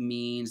trial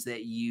means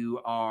that you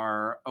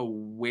are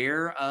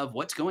aware of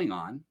what's going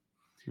on.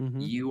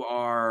 You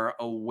are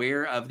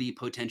aware of the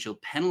potential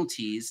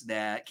penalties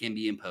that can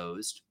be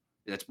imposed,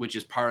 which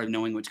is part of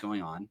knowing what's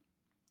going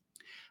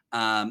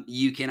on.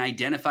 You can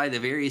identify the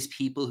various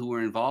people who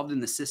are involved in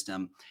the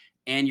system,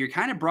 and your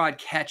kind of broad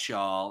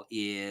catch-all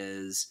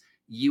is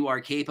you are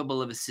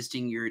capable of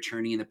assisting your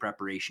attorney in the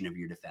preparation of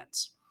your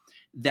defense.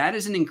 That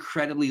is an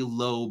incredibly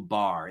low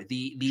bar.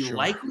 The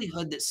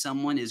likelihood that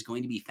someone is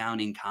going to be found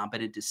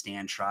incompetent to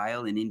stand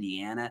trial in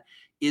Indiana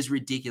is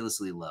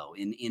ridiculously low.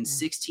 In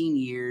 16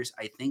 years,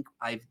 I think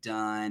I've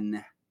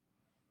done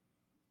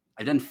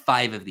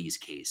 5 of these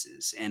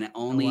cases, and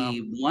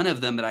only one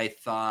of them that I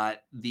thought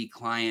the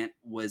client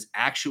was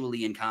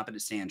actually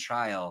incompetent to stand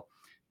trial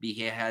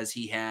because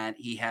he had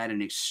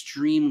an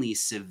extremely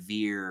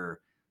severe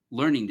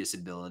learning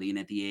disability, and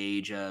at the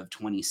age of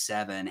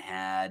 27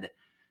 had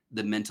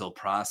the mental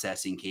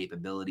processing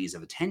capabilities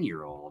of a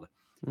 10-year-old,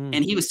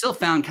 and he was still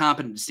found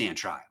competent to stand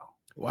trial.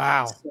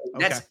 Wow. So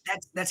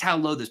that's how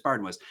low this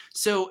burden was.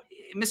 So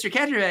Mr.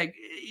 Kajavec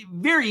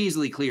very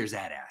easily clears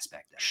that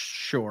aspect of it.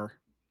 Sure.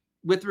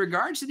 With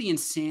regards to the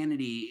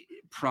insanity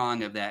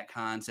prong of that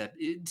concept,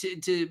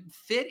 to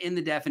fit in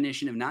the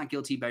definition of not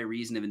guilty by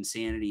reason of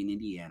insanity in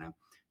Indiana,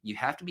 you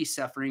have to be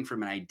suffering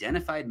from an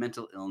identified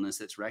mental illness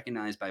that's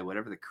recognized by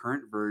whatever the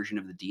current version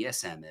of the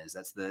DSM is.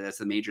 That's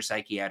the major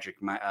psychiatric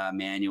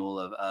manual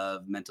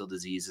of mental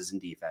diseases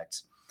and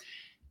defects.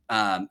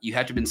 You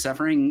have to have been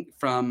suffering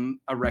from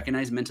a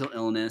recognized mental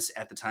illness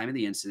at the time of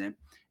the incident,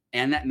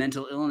 and that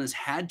mental illness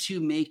had to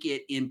make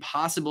it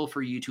impossible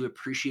for you to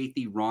appreciate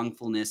the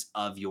wrongfulness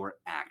of your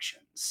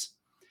actions.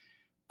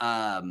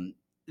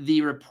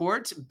 The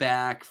report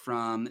back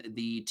from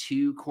the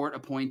 2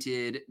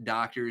 court-appointed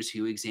doctors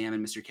who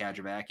examined Mr.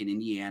 Kajavec in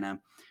Indiana,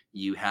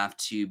 you have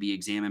to be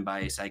examined by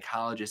a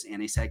psychologist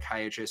and a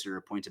psychiatrist who are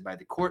appointed by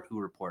the court who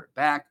report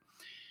back.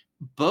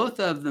 Both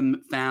of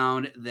them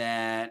found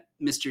that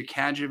Mr.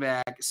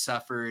 Kajavec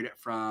suffered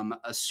from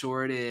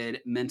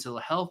assorted mental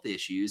health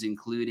issues,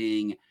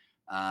 including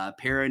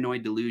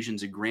paranoid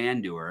delusions of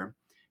grandeur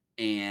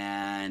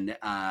and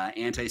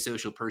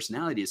antisocial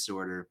personality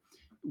disorder,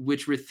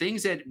 which were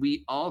things that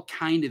we all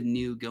kind of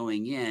knew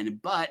going in,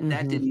 but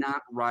that did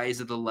not rise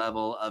to the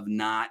level of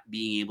not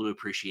being able to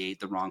appreciate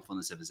the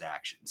wrongfulness of his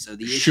actions. So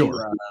the issue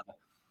of,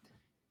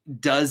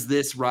 does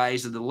this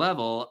rise to the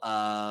level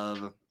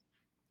of,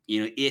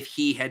 if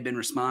he had been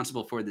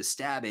responsible for the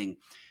stabbing,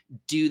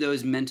 do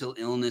those mental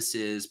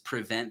illnesses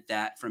prevent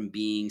that from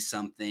being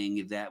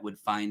something that would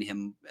find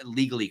him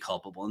legally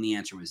culpable? And the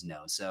answer was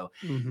no. So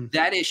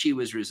that issue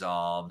was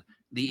resolved.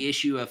 The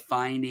issue of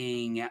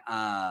finding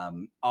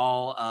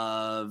all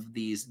of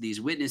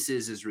these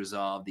witnesses is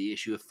resolved. The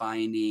issue of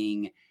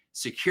finding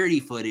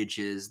security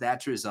footages,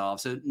 that's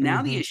resolved. So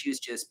now the issue is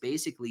just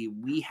basically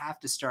we have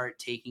to start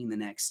taking the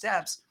next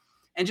steps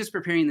and just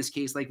preparing this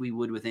case like we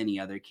would with any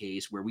other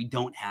case where we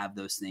don't have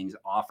those things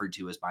offered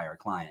to us by our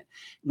client.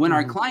 When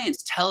our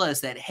clients tell us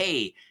that,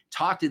 hey,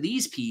 talk to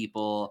these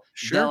people,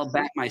 they'll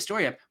back my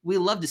story up, we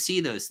love to see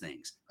those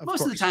things.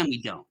 Most of the time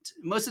we don't.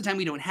 Most of the time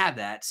we don't have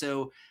that.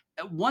 So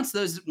once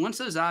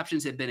those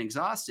options have been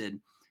exhausted,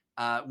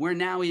 we're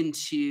now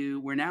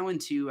into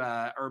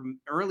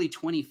early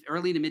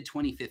to mid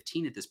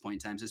 2015 at this point in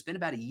time. So it's been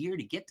about a year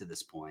to get to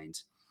this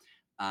point.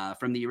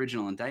 From the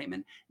original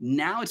indictment.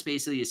 Now it's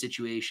basically a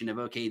situation of,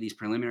 okay, these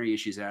preliminary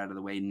issues are out of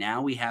the way.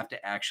 Now we have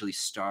to actually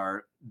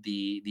start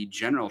the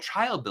general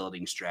trial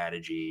building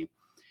strategy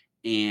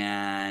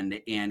and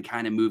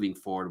kind of moving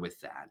forward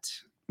with that.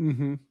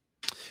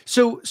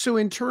 So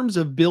in terms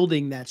of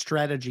building that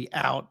strategy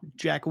out,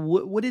 Jack,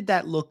 what did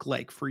that look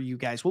like for you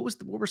guys? What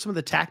were some of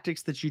the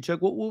tactics that you took?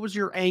 What was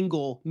your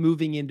angle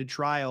moving into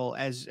trial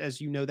as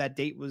that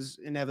date was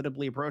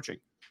inevitably approaching?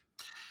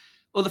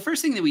 Well, the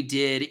first thing that we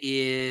did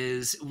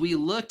is we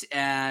looked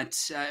at,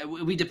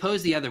 we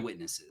deposed the other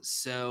witnesses.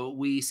 So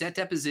we set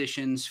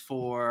depositions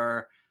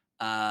for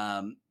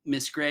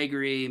Miss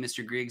Gregory,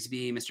 Mr.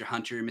 Grigsby, Mr.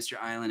 Hunter, Mr.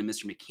 Island, and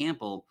Mr.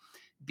 McCampbell,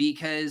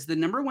 because the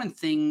number one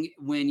thing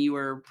when you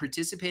are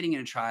participating in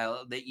a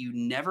trial that you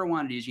never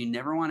want to do is you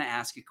never want to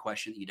ask a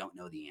question that you don't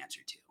know the answer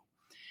to.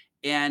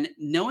 And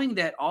knowing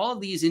that all of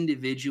these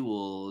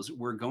individuals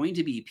were going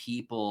to be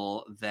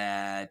people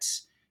that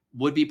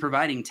would be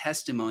providing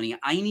testimony,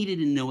 I needed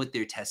to know what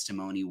their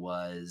testimony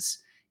was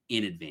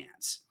in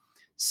advance.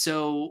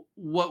 So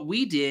what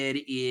we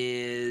did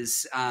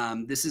is,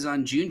 this is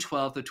on June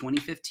 12th of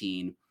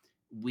 2015.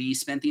 We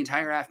spent the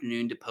entire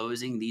afternoon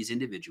deposing these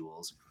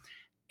individuals.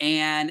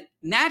 And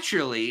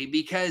naturally,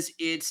 because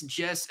it's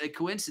just a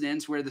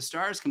coincidence where the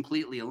stars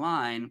completely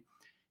align,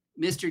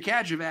 Mr.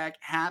 Kadrovac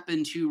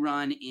happened to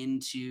run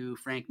into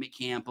Frank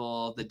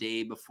McCampbell the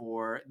day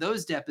before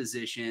those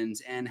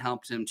depositions and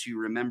helped him to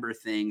remember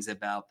things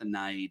about the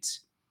night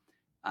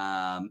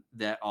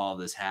that all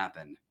this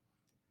happened.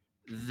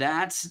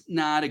 That's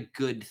not a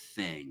good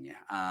thing.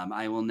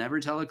 I will never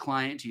tell a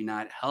client to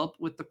not help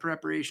with the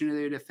preparation of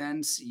their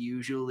defense.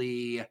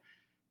 Usually,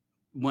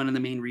 one of the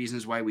main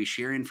reasons why we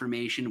share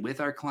information with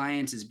our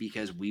clients is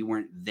because we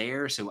weren't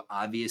there. So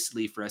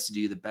obviously, for us to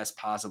do the best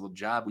possible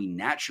job, we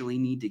naturally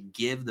need to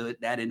give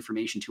that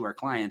information to our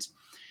clients.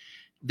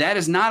 That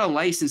is not a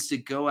license to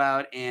go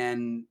out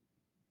and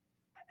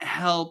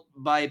help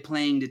by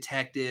playing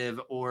detective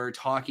or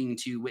talking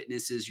to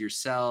witnesses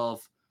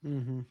yourself.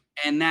 Mm-hmm.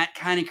 And that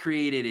kind of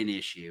created an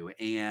issue.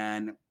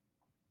 And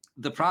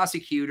the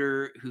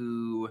prosecutor,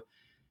 who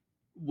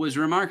was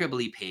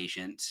remarkably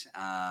patient,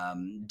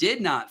 did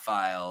not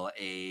file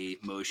a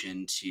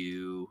motion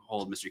to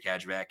hold Mr.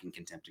 Kadrovac in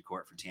contempt of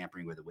court for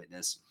tampering with a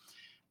witness.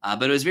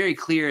 But it was very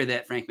clear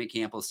that Frank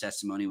McCampbell's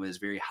testimony was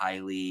very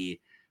highly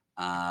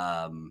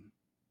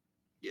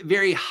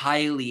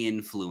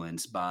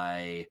influenced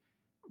by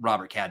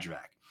Robert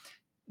Kadrovac.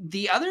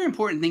 The other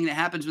important thing that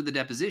happens with the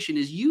deposition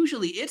is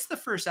usually it's the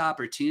first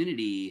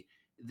opportunity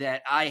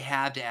that I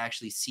have to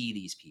actually see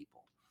these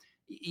people.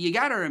 You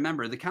got to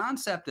remember, the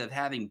concept of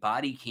having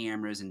body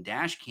cameras and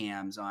dash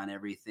cams on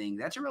everything,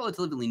 that's a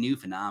relatively new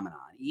phenomenon.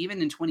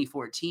 Even in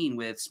 2014,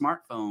 with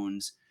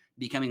smartphones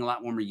becoming a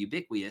lot more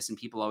ubiquitous and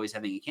people always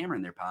having a camera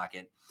in their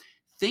pocket,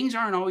 things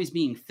aren't always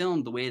being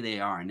filmed the way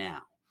they are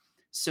now.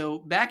 So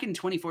back in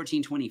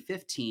 2014,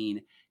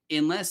 2015,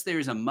 unless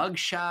there's a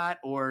mugshot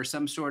or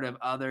some sort of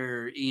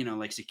other,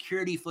 like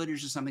security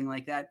footage or something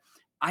like that,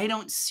 I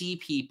don't see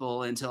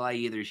people until I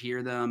either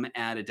hear them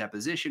at a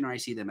deposition or I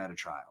see them at a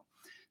trial.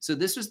 So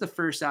this was the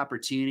first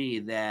opportunity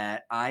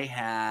that I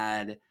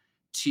had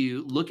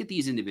to look at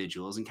these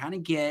individuals and kind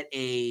of get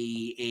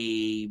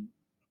a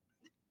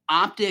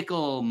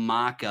optical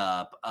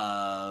mock-up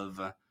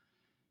of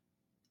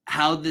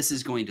how this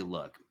is going to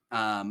look.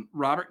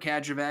 Robert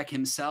Kadrovac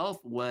himself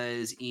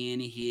was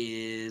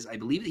I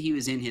believe that he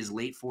was in his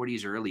late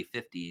 40s or early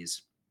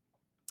 50s.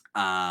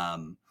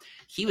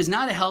 He was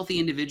not a healthy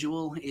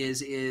individual,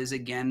 is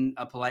again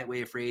a polite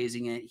way of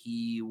phrasing it.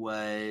 He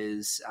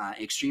was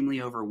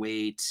extremely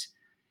overweight.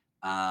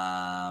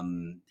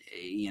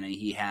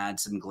 He had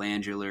some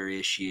glandular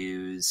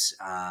issues.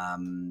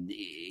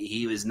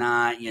 He was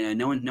not,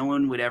 no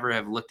one would ever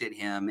have looked at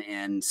him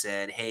and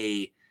said,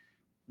 "Hey,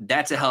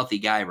 that's a healthy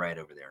guy right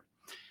over there."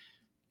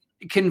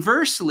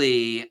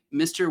 Conversely,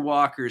 Mr.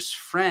 Walker's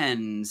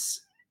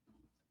friends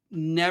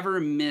never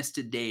missed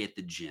a day at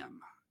the gym.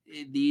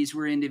 These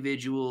were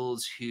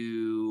individuals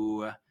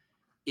who,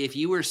 if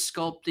you were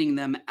sculpting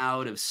them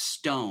out of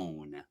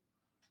stone,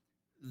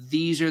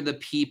 these are the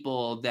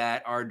people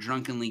that are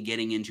drunkenly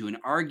getting into an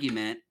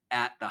argument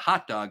at the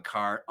hot dog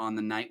cart on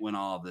the night when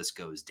all of this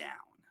goes down.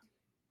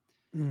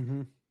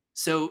 Mm-hmm.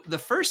 So the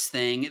first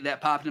thing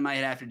that popped in my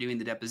head after doing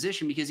the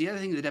deposition, because the other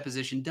thing the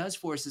deposition does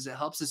for us is it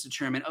helps us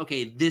determine,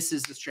 okay, this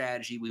is the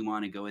strategy we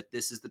want to go with.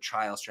 This is the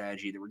trial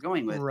strategy that we're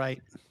going with.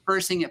 Right.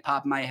 First thing that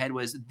popped in my head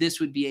was this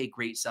would be a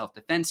great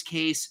self-defense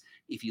case.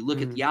 If you look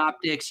at the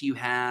optics, you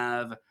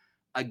have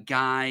a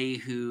guy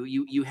who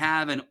you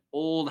have an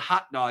old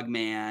hot dog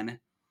man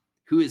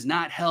who is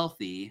not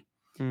healthy,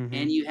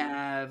 and you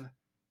have,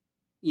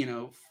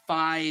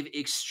 5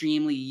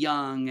 extremely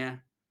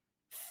young,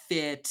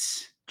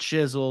 fit,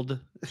 chiseled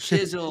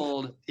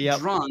yep.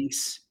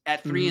 drunks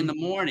at 3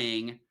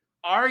 a.m.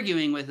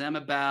 arguing with them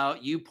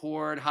about, you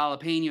poured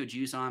jalapeno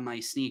juice on my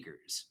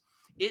sneakers.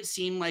 It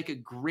seemed like a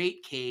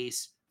great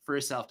case for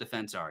a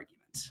self-defense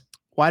argument.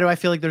 Why do I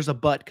feel like there's a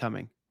but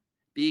coming?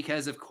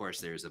 Because of course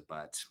there's a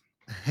but.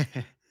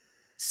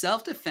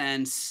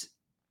 Self-defense,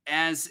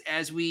 as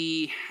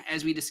we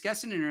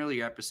discussed in an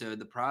earlier episode,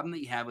 the problem that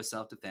you have with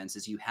self-defense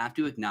is you have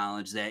to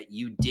acknowledge that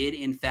you did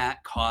in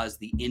fact cause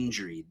the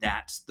injury.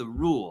 That's the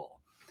rule.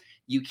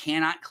 You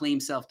cannot claim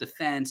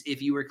self-defense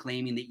if you were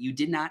claiming that you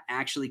did not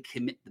actually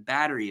commit the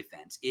battery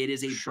offense. It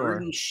is a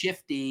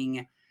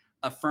burden-shifting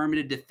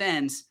affirmative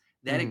defense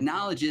that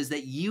acknowledges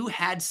that you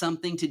had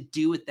something to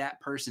do with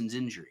that person's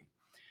injury.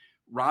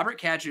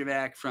 Robert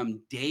Kadrovac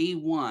from day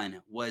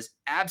one was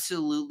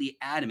absolutely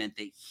adamant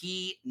that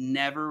he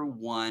never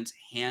once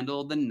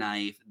handled the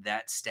knife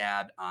that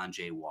stabbed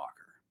Anjay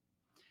Walker.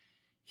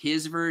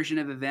 His version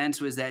of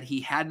events was that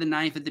he had the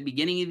knife at the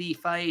beginning of the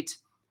fight.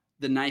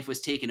 The knife was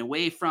taken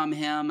away from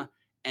him,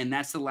 and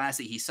that's the last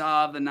that he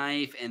saw of the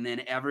knife. And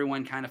then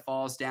everyone kind of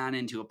falls down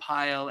into a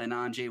pile, and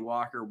Anjay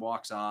Walker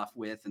walks off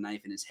with the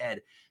knife in his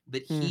head.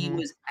 But he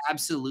was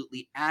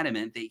absolutely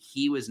adamant that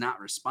he was not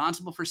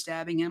responsible for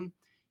stabbing him.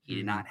 He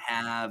did not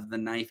have the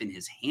knife in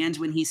his hands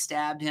when he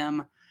stabbed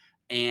him.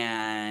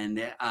 and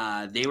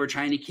they were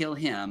trying to kill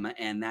him,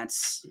 and that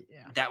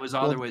was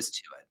all there was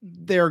to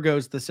it. There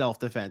goes the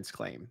self-defense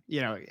claim,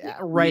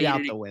 right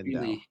out the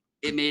window.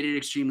 It made it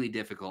extremely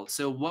difficult.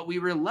 So what we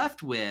were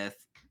left with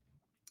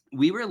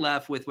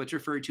what's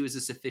referred to as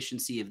a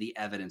sufficiency of the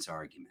evidence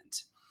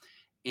argument.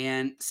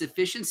 And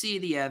sufficiency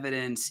of the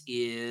evidence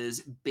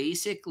is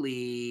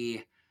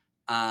basically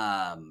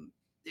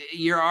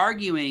you're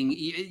arguing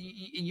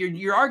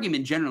your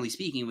argument, generally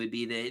speaking, would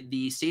be that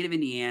the state of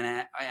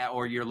Indiana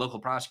or your local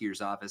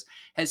prosecutor's office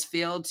has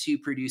failed to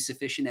produce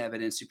sufficient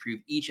evidence to prove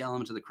each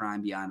element of the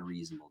crime beyond a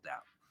reasonable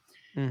doubt.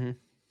 Mm-hmm.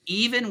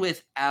 Even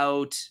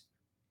without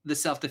the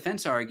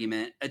self-defense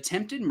argument,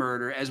 attempted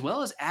murder as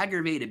well as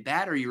aggravated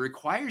battery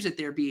requires that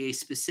there be a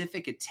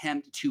specific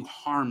attempt to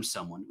harm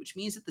someone, which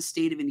means that the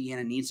state of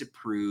Indiana needs to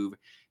prove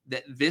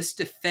that this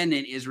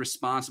defendant is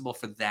responsible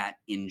for that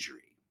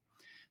injury.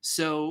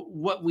 So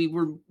what we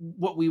were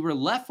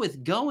left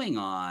with going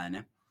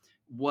on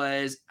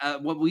was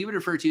what we would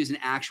refer to as an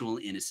actual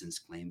innocence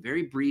claim.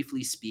 Very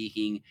briefly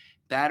speaking,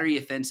 battery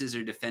offenses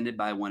are defended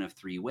by one of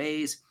three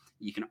ways.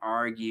 You can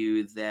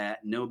argue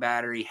that no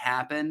battery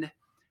happened.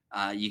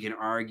 You can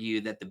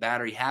argue that the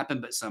battery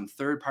happened, but some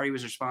third party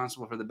was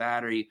responsible for the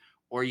battery,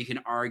 or you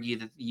can argue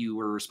that you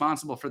were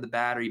responsible for the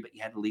battery, but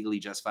you had a legally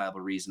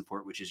justifiable reason for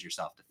it, which is your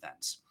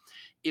self-defense.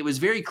 It was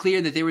very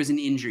clear that there was an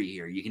injury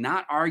here. You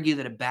cannot argue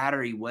that a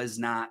battery was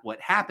not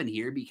what happened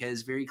here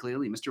because very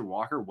clearly Mr.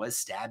 Walker was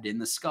stabbed in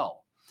the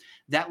skull.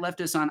 That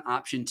left us on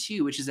option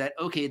 2, which is that,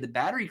 okay, the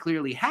battery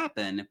clearly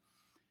happened,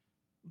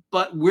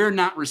 but we're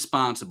not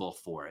responsible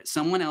for it.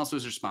 Someone else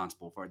was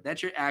responsible for it.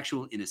 That's your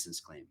actual innocence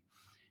claim.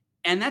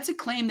 And that's a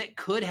claim that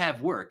could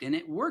have worked. And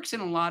it works in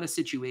a lot of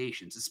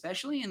situations,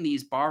 especially in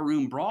these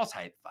barroom brawl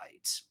type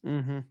fights.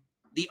 Mm-hmm.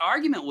 The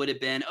argument would have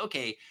been,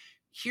 okay,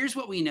 here's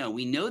what we know.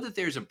 We know that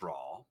there's a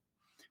brawl.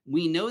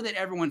 We know that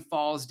everyone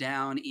falls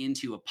down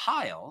into a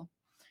pile.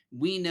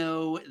 We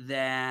know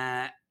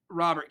that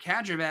Robert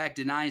Kadravak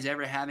denies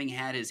ever having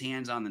had his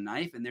hands on the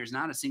knife, and there's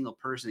not a single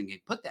person that can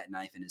put that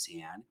knife in his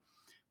hand.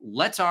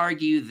 Let's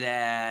argue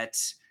that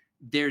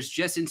there's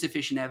just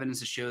insufficient evidence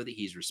to show that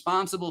he's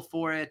responsible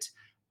for it.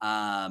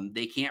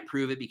 They can't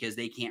prove it because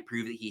they can't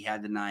prove that he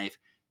had the knife.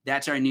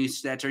 That's our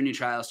new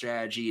trial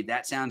strategy.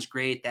 That sounds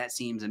great. That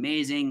seems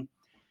amazing.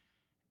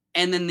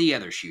 And then the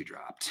other shoe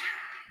dropped.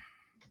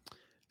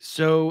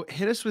 So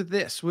hit us with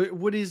this.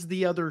 What is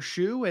the other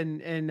shoe,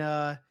 and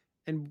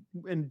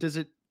does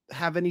it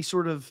have any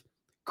sort of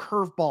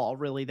curveball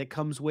really that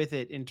comes with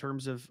it in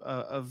terms of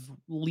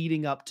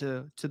leading up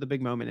to the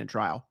big moment in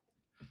trial?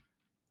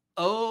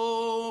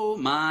 Oh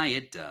my,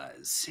 it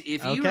does.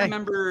 If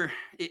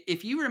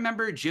you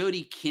remember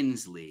Jody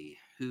Kinsley,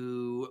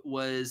 who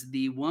was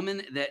the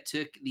woman that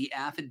took the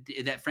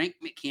affidavit, that Frank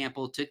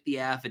McCampbell took the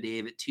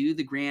affidavit to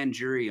the grand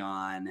jury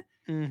on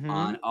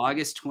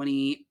August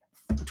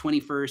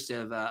 21st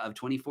of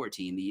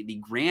 2014,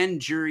 the grand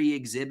jury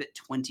exhibit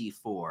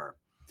 24.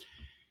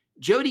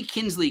 Jody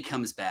Kinsley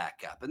comes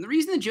back up. And the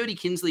reason that Jody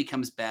Kinsley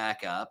comes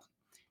back up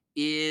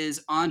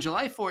is on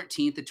July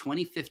 14th of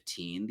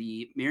 2015,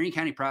 the Marion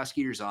County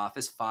Prosecutor's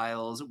Office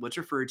files what's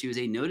referred to as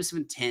a notice of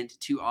intent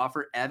to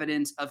offer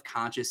evidence of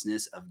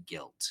consciousness of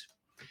guilt.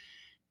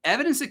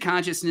 Evidence of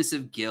consciousness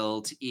of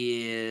guilt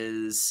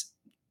is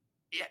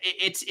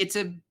it's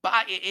a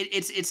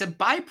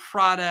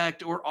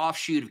byproduct or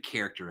offshoot of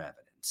character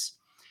evidence.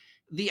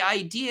 The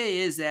idea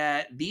is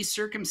that these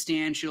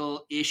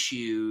circumstantial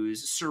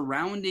issues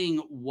surrounding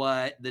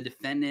what the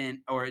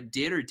defendant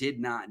did or did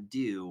not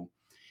do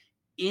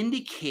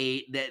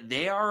indicate that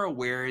they are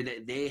aware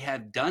that they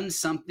have done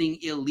something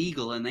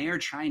illegal and they are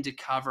trying to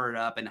cover it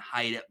up and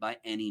hide it by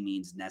any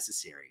means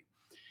necessary.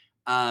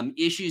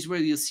 Issues where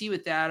you'll see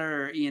with that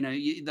are,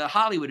 the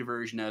Hollywood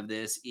version of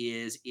this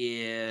is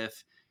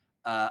if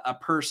a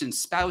person's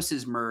spouse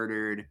is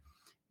murdered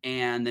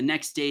and the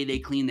next day they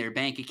clean their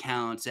bank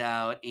accounts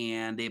out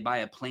and they buy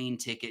a plane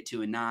ticket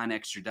to a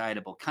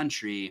non-extraditable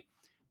country,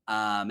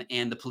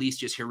 and the police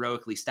just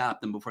heroically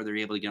stop them before they're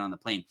able to get on the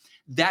plane.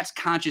 That's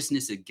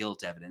consciousness of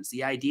guilt evidence.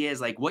 The idea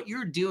is like what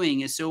you're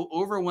doing is so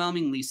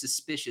overwhelmingly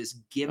suspicious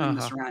given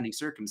the surrounding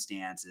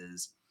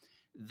circumstances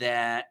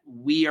that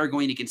we are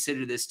going to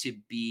consider this to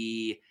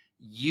be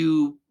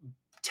you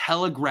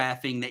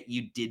telegraphing that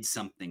you did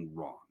something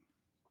wrong.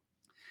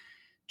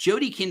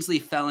 Jody Kinsley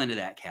fell into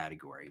that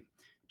category.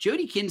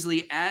 Jody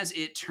Kinsley, as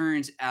it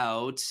turns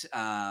out,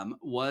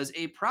 was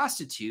a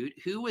prostitute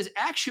who was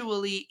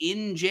actually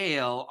in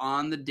jail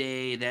on the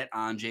day that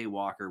Anjay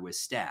Walker was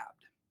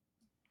stabbed.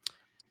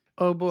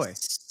 Oh, boy.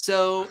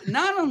 So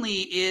not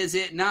only is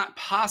it not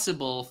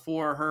possible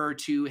for her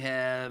to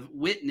have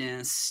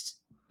witnessed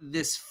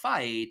this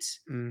fight,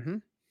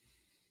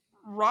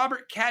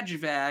 Robert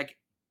Kadravak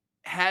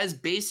has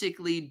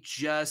basically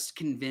just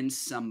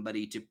convinced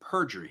somebody to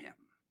perjure him.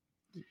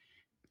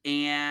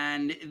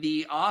 And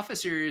the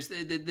officers,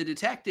 the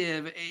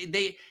detective,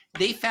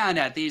 they found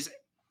out the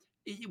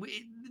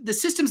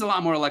system's a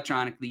lot more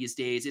electronic these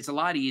days. It's a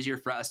lot easier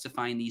for us to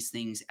find these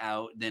things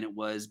out than it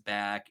was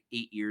back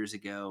 8 years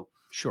ago.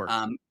 Sure.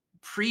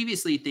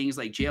 previously things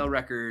like jail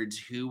records,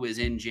 who was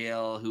in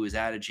jail, who was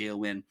out of jail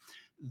when,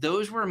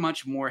 those were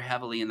much more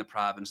heavily in the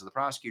province of the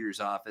prosecutor's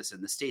office in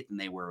the state than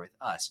they were with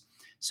us.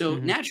 So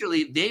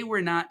naturally, they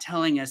were not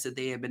telling us that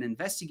they had been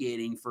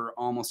investigating for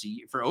almost a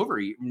year, for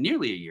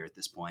nearly a year at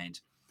this point.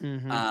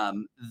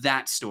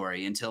 That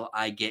story, until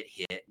I get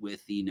hit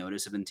with the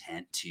notice of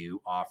intent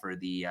to offer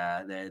the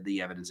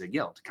evidence of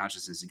guilt,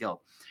 consciousness of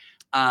guilt.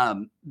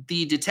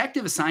 The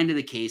detective assigned to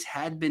the case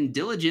had been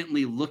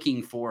diligently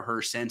looking for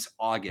her since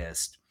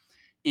August,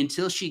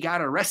 until she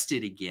got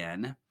arrested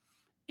again.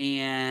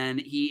 And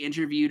he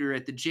interviewed her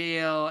at the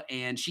jail,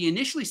 and she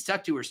initially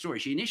stuck to her story.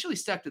 She initially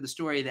stuck to the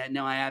story that,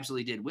 no, I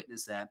absolutely did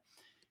witness that.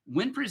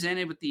 When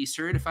presented with the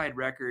certified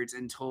records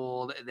and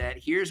told that,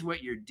 here's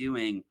what you're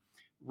doing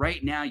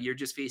right now, you're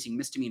just facing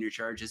misdemeanor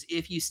charges.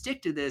 If you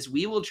stick to this,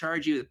 we will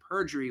charge you with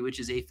perjury, which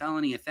is a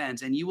felony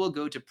offense, and you will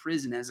go to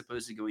prison as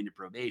opposed to going to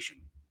probation.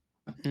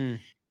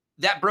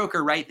 That broke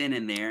her right then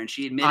and there, and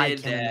she admitted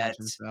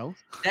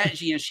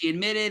she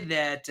admitted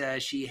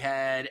that she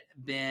had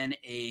been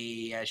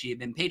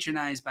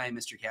patronized by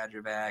Mr.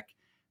 Kadravak.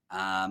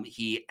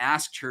 He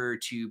asked her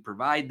to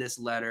provide this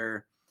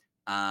letter,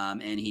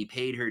 and he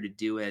paid her to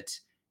do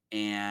it.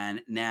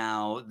 And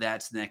now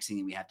that's the next thing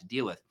that we have to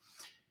deal with.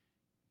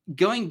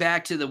 Going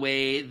back to the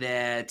way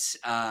that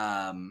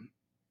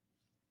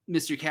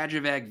Mr.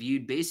 Kadravak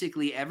viewed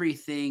basically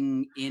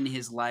everything in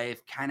his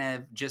life kind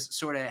of just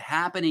sort of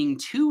happening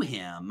to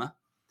him,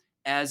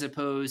 as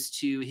opposed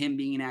to him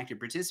being an active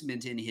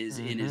participant in his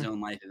own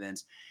life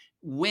events.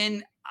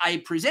 When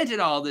I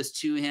presented all this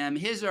to him,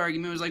 his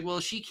argument was like,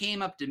 well, she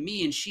came up to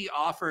me and she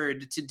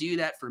offered to do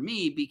that for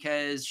me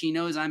because she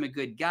knows I'm a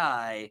good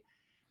guy.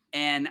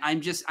 And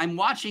I'm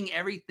watching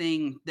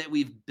everything that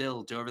we've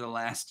built over the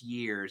last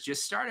years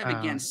just start up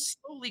again,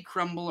 slowly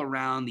crumble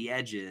around the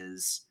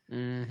edges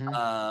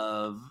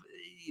of,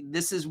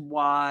 this is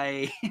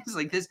why it's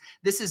like this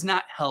is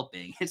not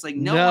helping. It's like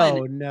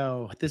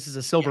no, this is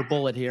a silver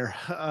bullet here.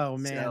 Oh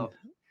man.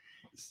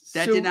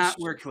 That did not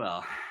work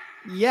well.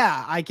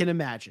 Yeah, I can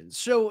imagine.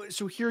 So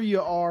here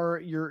you are,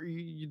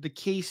 the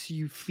case,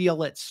 you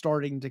feel it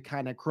starting to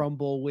kind of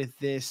crumble with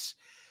this.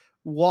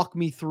 Walk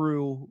me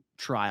through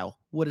trial.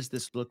 What does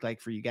this look like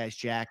for you guys,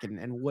 Jack?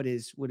 And what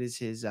is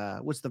his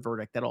what's the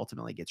verdict that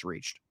ultimately gets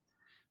reached?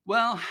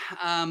 Well,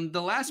 the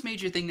last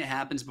major thing that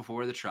happens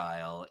before the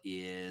trial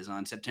is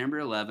on September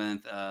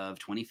 11th of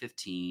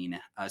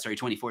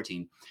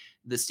 2014,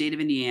 the state of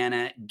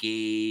Indiana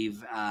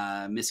gave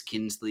Miss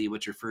Kinsley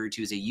what's referred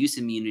to as a use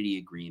immunity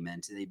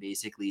agreement. They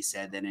basically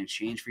said that in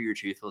exchange for your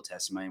truthful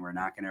testimony, we're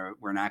not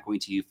going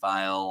to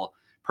file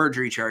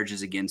perjury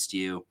charges against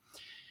you.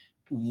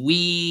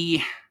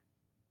 We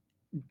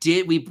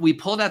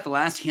pulled out the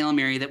last Hail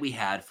Mary that we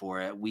had for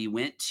it. We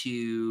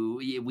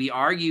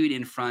argued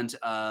in front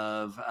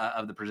of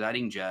the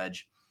presiding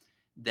judge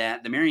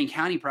that the Marion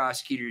County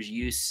prosecutor's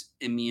use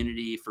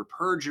immunity for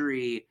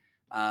perjury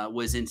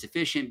was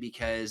insufficient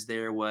because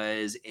there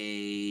was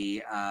a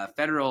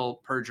federal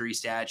perjury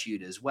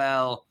statute as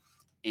well,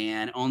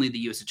 and only the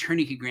U.S.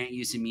 attorney could grant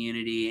use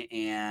immunity,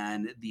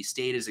 and the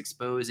state is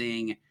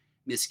exposing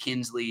Miss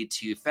Kinsley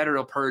to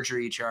federal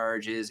perjury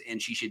charges, and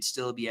she should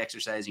still be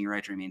exercising her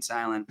right to remain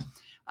silent.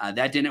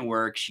 That didn't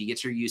work. She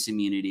gets her use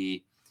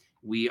immunity.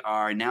 We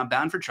are now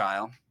bound for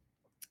trial.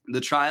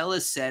 The trial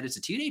is set. It's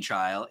a 2-day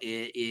trial.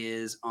 It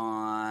is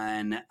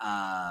on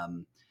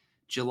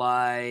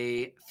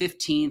July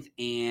 15th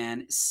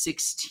and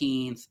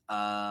 16th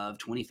of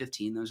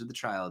 2015. Those are the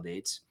trial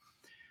dates.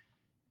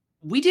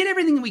 We did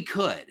everything we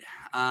could.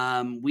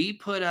 We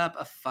put up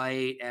a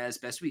fight as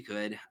best we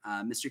could.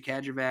 Mr.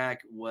 Kadravak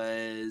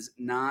was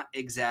not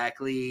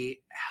exactly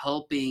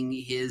helping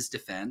his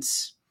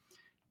defense.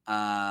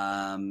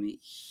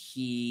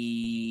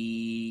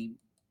 He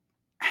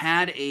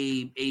had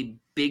a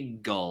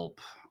big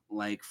gulp,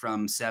 like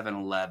from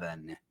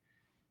 7-Eleven,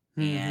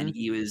 and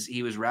he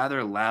was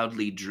rather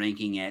loudly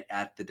drinking it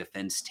at the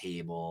defense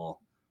table,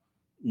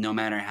 no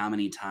matter how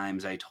many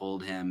times I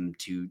told him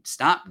to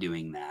stop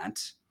doing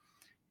that.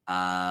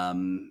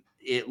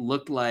 It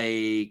looked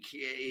like,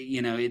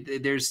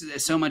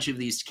 there's so much of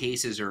these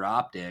cases are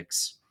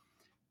optics.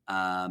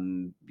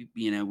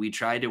 We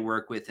tried to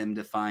work with him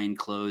to find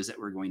clothes that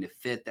were going to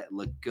fit, that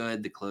looked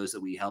good. The clothes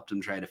that we helped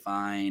him try to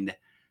find,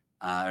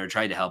 or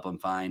tried to help him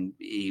find,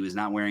 he was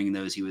not wearing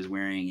those. He was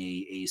wearing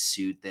a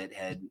suit that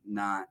had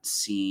not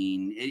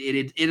seen,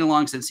 it had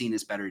long since seen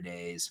its better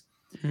days.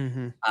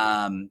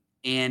 And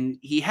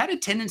he had a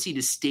tendency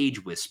to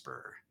stage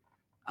whisper.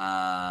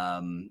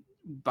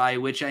 By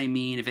which I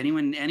mean, if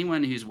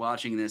anyone who's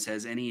watching this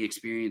has any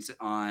experience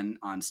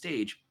on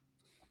stage,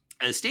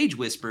 a stage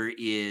whisper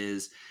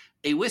is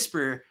a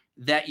whisper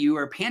that you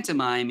are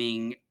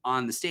pantomiming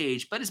on the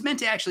stage, but it's meant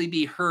to actually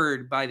be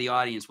heard by the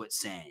audience what's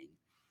saying.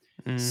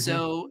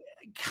 So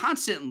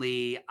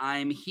constantly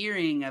I'm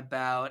hearing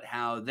about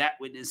how that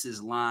witness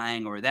is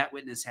lying, or that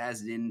witness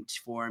has it in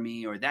for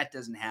me, or that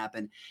doesn't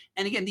happen.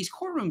 And again, these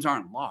courtrooms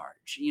aren't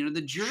large.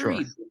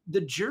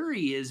 The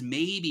jury is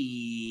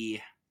maybe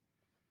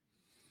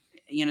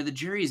the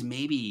jury is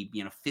maybe,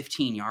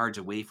 15 yards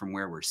away from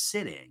where we're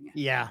sitting.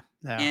 Yeah.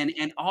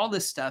 And all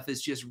this stuff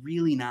is just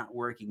really not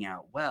working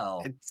out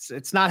well.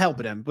 It's not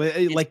helping him, but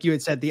like you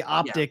had said, the Yeah.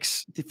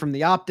 optics from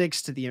the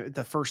optics to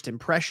the first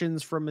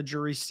impressions from a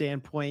jury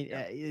standpoint,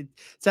 Yeah. it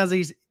sounds like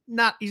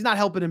he's not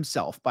helping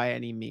himself by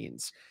any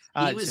means.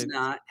 He was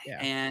not. Yeah.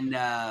 And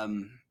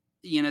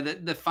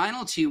the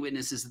final two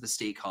witnesses that the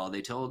state called,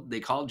 they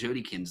called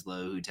Jody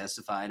Kinslow, who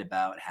testified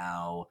about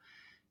how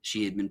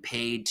she had been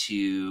paid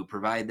to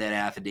provide that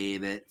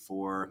affidavit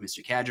for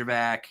Mr.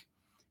 Kadravak.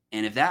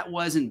 And if that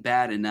wasn't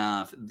bad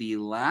enough, the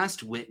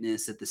last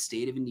witness that the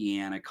state of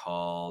Indiana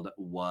called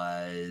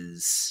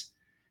was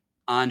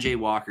Anjay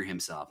Walker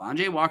himself.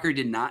 Anjay Walker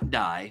did not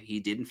die. He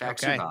did in fact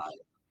survive.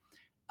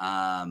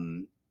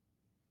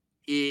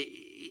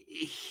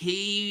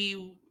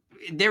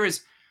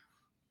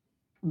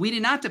 We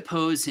did not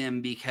depose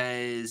him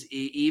because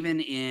even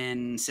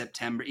in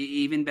September,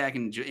 even back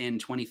in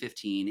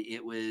 2015,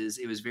 it was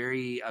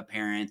very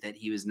apparent that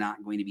he was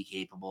not going to be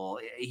capable.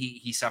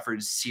 He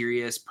suffered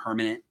serious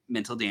permanent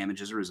mental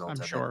damage as a result I'm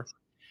of sure.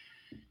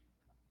 it.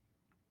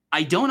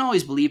 I don't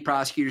always believe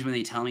prosecutors when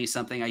they tell me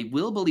something. I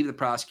will believe the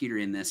prosecutor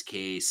in this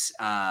case.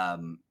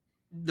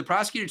 The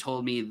prosecutor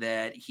told me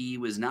that he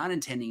was not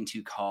intending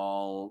to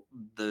call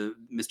the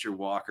Mr.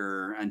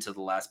 Walker until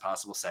the last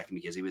possible second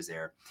because he was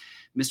there.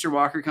 Mr.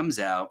 Walker comes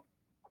out,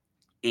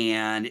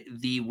 and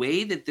the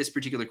way that this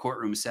particular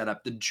courtroom is set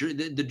up, the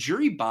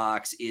jury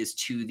box is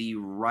to the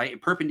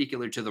right,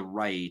 perpendicular to the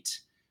right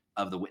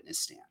of the witness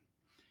stand.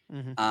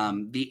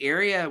 Mm-hmm. The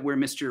area where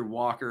Mr.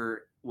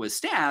 Walker was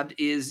stabbed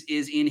is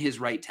in his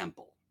right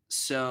temple.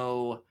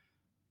 So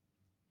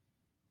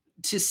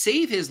to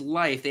save his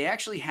life, they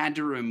actually had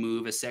to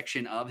remove a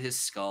section of his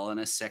skull and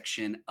a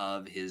section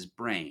of his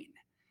brain.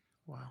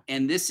 Wow.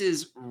 And this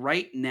is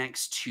right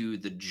next to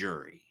the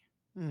jury.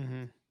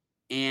 Mm-hmm.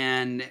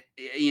 And,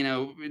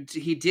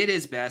 he did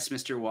his best.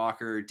 Mr.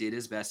 Walker did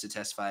his best to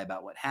testify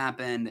about what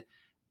happened.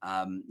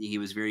 He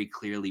was very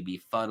clearly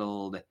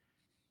befuddled.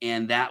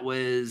 And that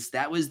was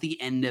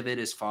the end of it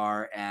as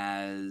far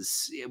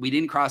as we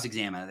didn't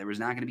cross-examine. There was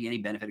not going to be any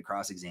benefit of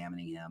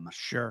cross-examining him.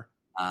 Sure.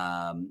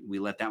 We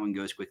let that one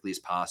go as quickly as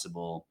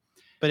possible.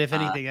 But if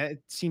anything,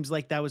 it seems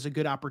like that was a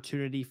good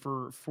opportunity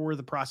for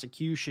the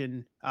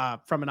prosecution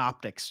from an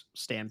optics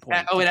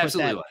standpoint. It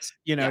absolutely was.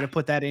 To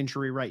put that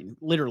injury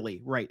literally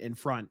right in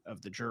front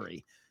of the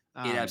jury.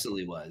 It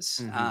absolutely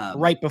was. Mm-hmm.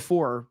 Right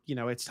before,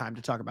 it's time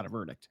to talk about a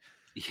verdict.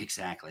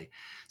 Exactly.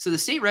 So the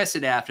state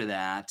rested after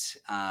that.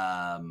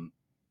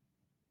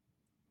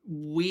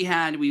 We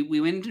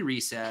went into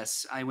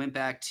recess. I went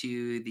back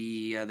to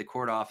the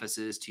court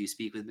offices to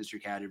speak with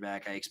Mr.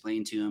 Kadravak. I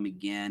explained to him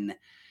again,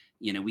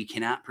 we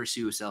cannot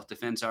pursue a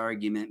self-defense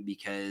argument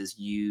because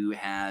you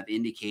have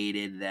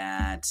indicated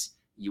that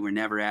you were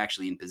never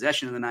actually in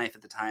possession of the knife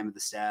at the time of the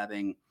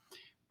stabbing.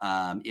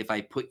 If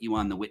I put you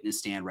on the witness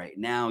stand right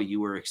now, you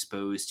were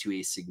exposed to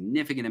a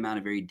significant amount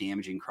of very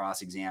damaging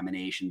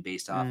cross-examination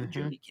based off of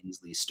Jody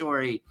Kinsley's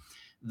story.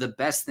 The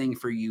best thing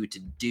for you to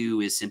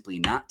do is simply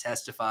not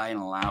testify and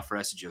allow for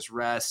us to just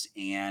rest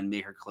and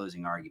make our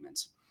closing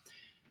arguments.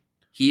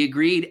 He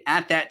agreed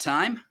at that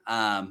time.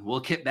 We'll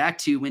get back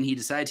to when he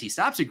decides he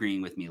stops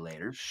agreeing with me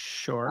later.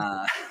 Sure.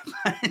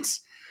 But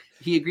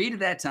he agreed at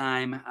that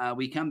time.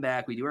 We come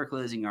back. We do our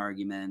closing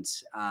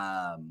arguments.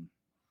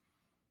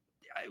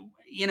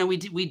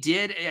 We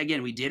did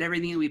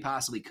everything that we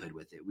possibly could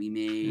with it. We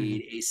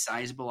made a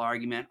sizable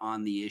argument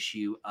on the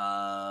issue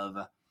of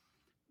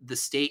the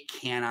state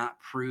cannot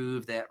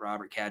prove that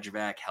Robert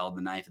Kadravak held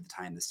the knife at the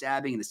time of the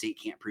stabbing, and the state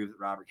can't prove that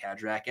Robert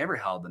Kadravak ever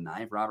held the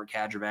knife. Robert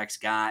Kadravak's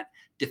got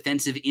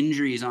defensive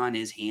injuries on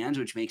his hands,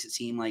 which makes it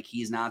seem like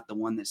he's not the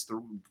one that's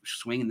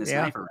swinging this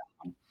knife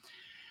around.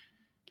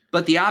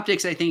 But the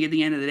optics, I think, at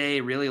the end of the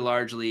day, really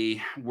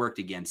largely worked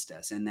against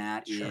us, and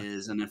that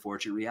is an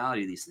unfortunate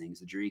reality of these things.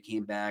 The jury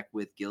came back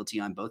with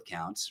guilty on both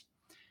counts.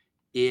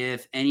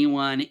 If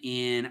anyone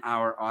in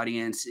our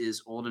audience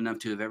is old enough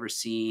to have ever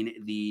seen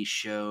the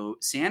show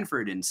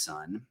Sanford and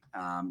Son,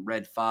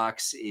 Red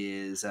Fox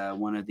is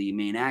one of the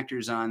main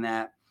actors on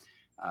that.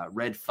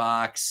 Red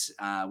Fox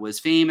was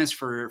famous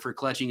for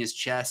clutching his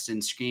chest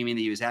and screaming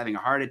that he was having a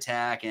heart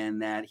attack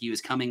and that he was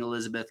coming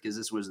Elizabeth because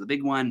this was the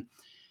big one.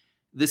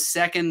 The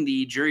second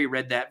the jury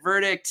read that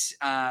verdict,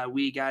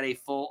 we got a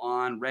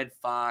full-on Red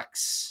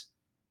Fox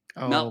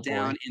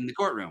meltdown in the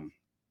courtroom.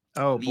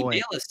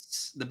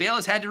 The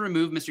bailiffs had to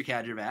remove Mr.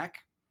 Kadravak.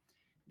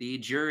 The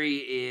jury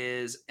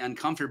is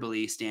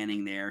uncomfortably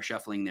standing there,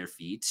 shuffling their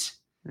feet,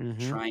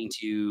 trying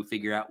to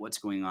figure out what's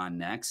going on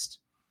next.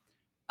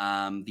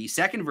 The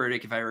second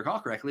verdict, if I recall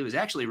correctly, was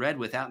actually read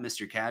without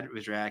Mr.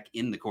 Kadravak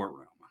in the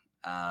courtroom.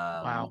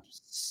 Wow.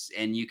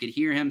 And you could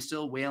hear him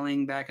still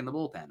wailing back in the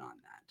bullpen on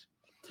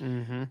that.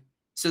 Mm-hmm.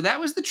 So that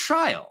was the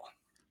trial.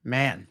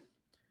 Man.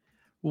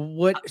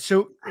 What?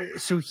 So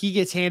he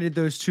gets handed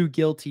those two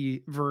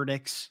guilty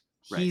verdicts.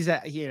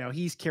 Right.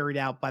 He's carried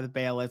out by the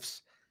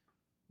bailiffs.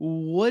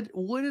 where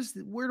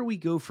do we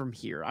go from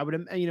here? I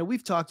would,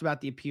 we've talked about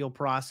the appeal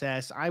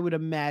process. I would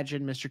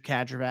imagine Mr.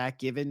 Kadravak,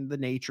 given the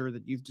nature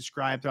that you've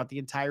described throughout the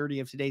entirety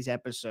of today's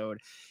episode,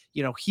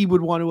 he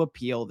would want to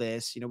appeal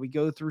this. We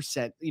go through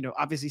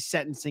obviously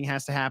sentencing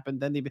has to happen.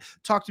 Then they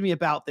talk to me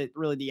about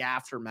the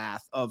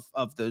aftermath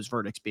of those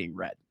verdicts being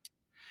read.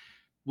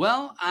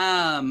 Well,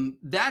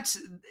 that's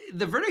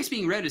the verdicts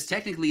being read is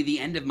technically the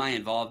end of my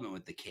involvement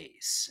with the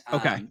case.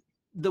 Okay.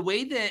 The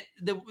way that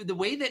the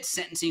way that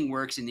sentencing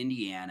works in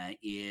Indiana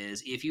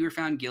is if you were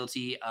found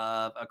guilty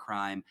of a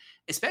crime,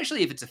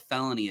 especially if it's a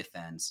felony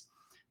offense,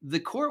 the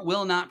court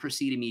will not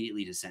proceed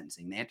immediately to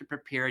sentencing. They have to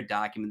prepare a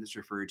document that's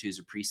referred to as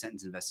a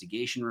pre-sentence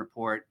investigation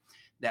report.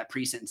 That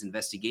pre-sentence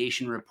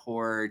investigation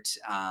report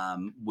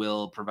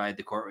will provide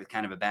the court with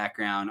kind of a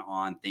background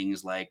on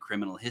things like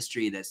criminal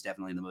history. That's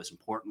definitely the most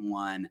important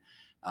one.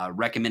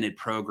 Recommended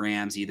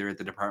programs, either at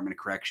the Department of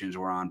Corrections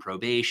or on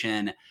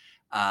probation.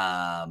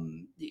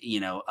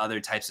 Other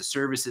types of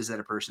services that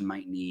a person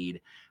might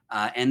need.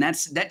 And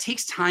that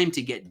takes time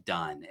to get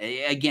done.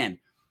 Again,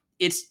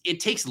 it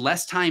takes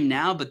less time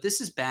now, but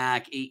this is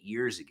back 8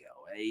 years ago.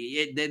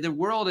 The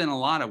world in a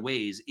lot of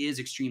ways is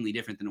extremely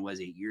different than it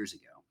was 8 years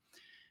ago.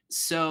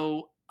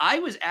 So I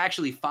was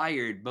actually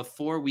fired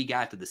before we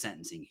got to the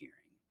sentencing hearing.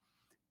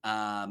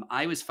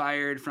 I was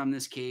fired from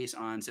this case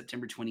on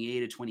September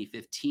 28 of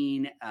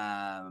 2015.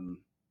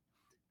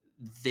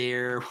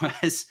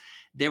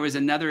 There was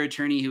another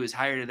attorney who was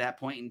hired at that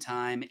point in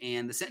time,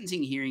 and the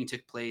sentencing hearing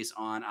took place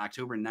on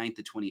October 9th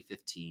of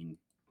 2015.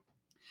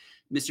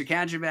 Mr.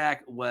 Kadravak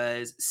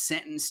was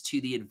sentenced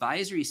to the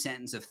advisory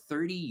sentence of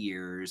 30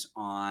 years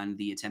on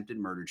the attempted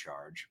murder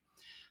charge.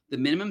 The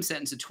minimum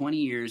sentence of 20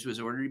 years was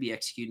ordered to be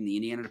executed in the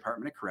Indiana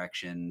Department of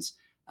Corrections.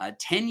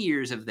 10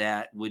 years of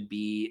that would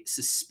be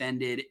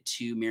suspended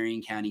to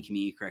Marion County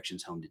Community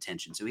Corrections home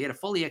detention. So he had a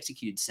fully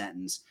executed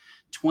sentence,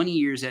 20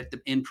 years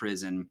in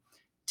prison,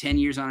 10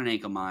 years on an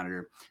ankle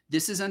monitor.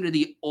 This is under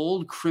the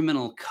old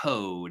criminal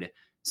code.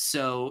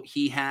 So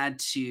he had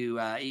to,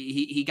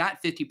 he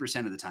got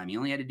 50% of the time. He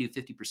only had to do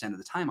 50% of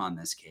the time on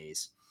this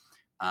case.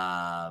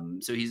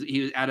 So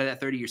he was out of that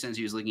 30-year sentence,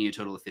 he was looking at a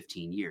total of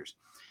 15 years.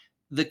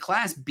 The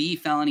Class B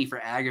felony for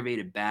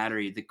aggravated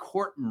battery, the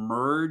court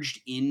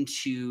merged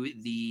into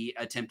the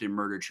attempted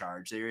murder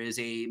charge. There is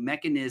a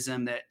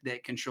mechanism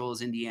that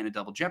controls Indiana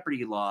double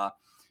jeopardy law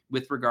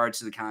with regards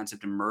to the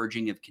concept of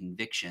merging of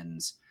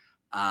convictions.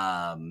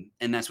 And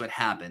that's what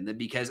happened.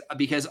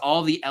 Because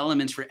all the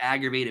elements for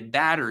aggravated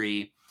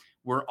battery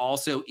were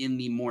also in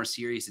the more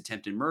serious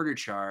attempted murder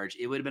charge,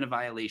 it would have been a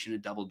violation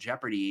of double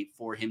jeopardy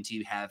for him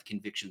to have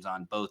convictions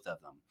on both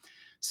of them.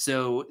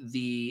 So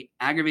the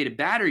aggravated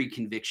battery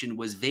conviction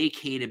was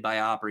vacated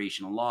by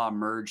operational law,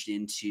 merged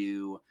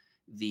into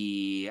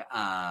the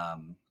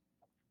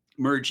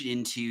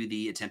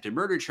attempted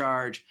murder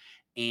charge,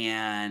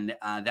 and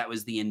that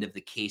was the end of the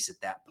case at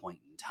that point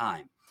in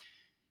time.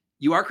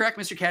 You are correct,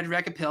 Mr.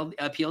 Kadravak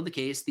appealed the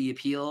case. The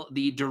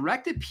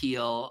direct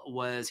appeal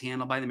was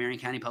handled by the Marion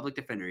County Public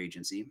Defender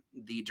Agency.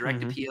 The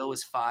direct appeal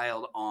was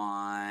filed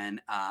on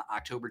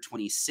October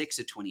 26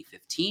 of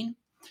 2015.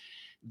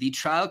 The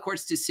trial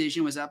court's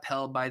decision was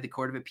upheld by the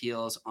Court of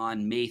Appeals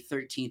on May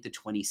 13th of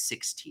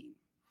 2016.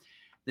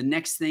 The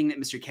next thing that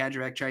Mr.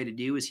 Kadravak tried to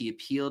do was he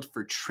appealed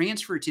for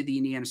transfer to the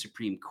Indiana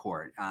Supreme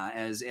Court.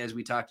 As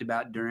we talked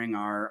about during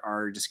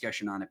our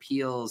discussion on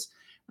appeals,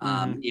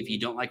 if you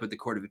don't like what the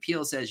Court of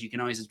Appeals says, you can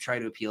always try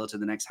to appeal to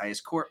the next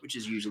highest court, which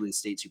is usually the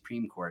state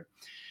Supreme Court.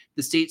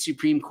 The state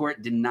Supreme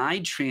Court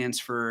denied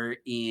transfer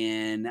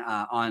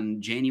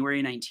on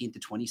January 19th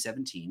of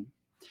 2017.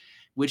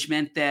 Which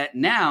meant that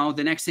now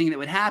the next thing that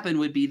would happen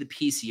would be the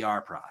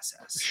PCR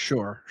process.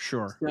 Sure.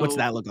 So what's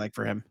that look like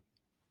for him?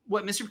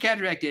 What Mr.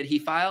 Kadravak did, he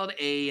filed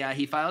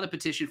a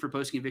petition for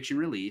post-conviction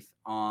relief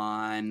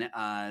on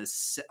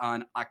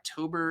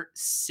October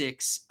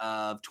 6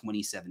 of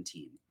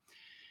 2017.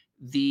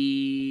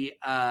 The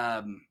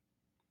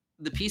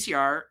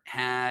PCR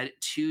had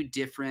two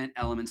different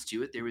elements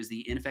to it. There was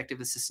the ineffective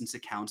assistance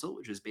of counsel,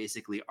 which was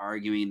basically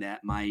arguing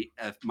that my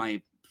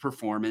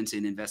performance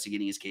in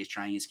investigating his case,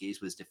 trying his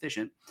case, was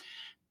deficient,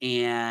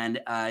 and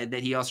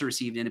that he also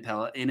received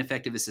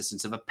ineffective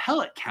assistance of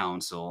appellate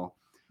counsel,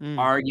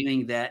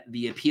 arguing that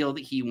the appeal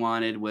that he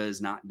wanted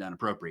was not done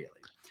appropriately.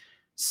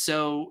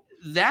 So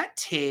that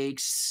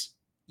takes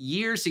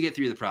years to get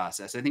through the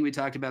process. I think we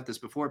talked about this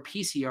before.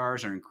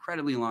 PCRs are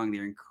incredibly long.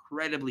 They're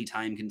incredibly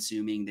time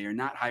consuming. They're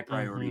not high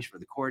priorities for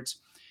the courts.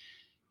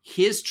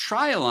 His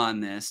trial on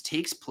this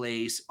takes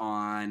place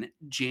on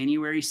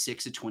January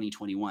 6th of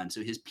 2021.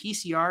 So his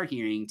PCR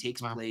hearing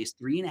takes place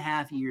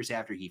 3.5 years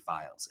after he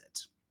files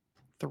it.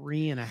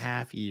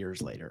 3.5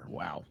 years later.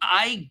 Wow.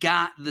 I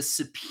got the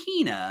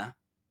subpoena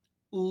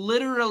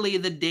literally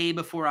the day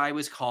before I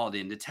was called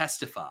in to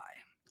testify.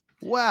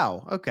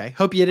 Wow. Okay.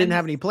 Hope you didn't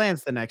have any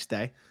plans the next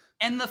day.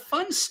 And the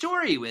fun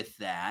story with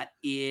that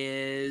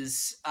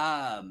is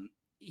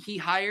he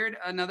hired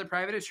another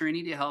private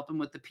attorney to help him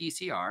with the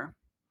PCR.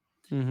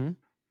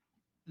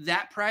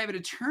 That private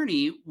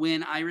attorney,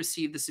 when I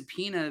received the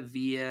subpoena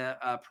via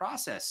a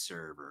process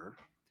server,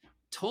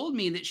 told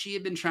me that she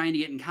had been trying to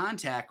get in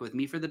contact with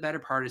me for the better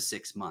part of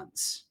 6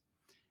 months.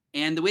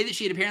 And the way that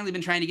she had apparently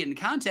been trying to get in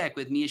contact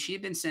with me is she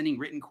had been sending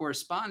written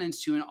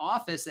correspondence to an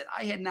office that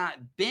I had not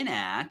been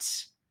at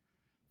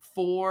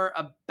for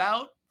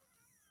about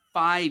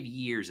 5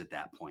 years at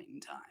that point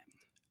in time.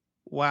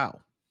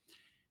 Wow.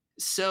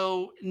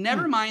 So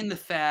never mind the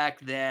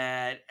fact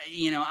that,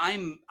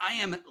 I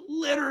am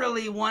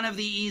literally one of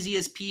the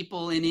easiest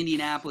people in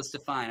Indianapolis to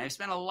find. I've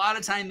spent a lot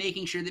of time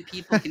making sure that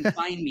people can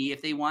find me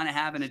if they want to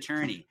have an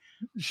attorney.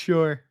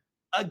 Sure.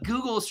 A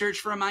Google search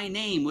for my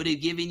name would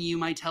have given you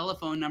my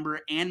telephone number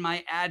and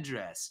my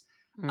address.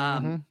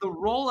 The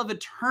role of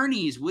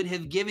attorneys would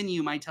have given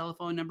you my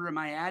telephone number and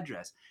my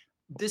address.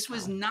 This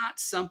was not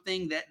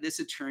something that this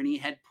attorney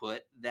had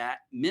put that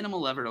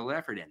minimal level of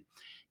effort in.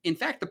 In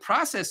fact, the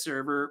process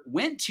server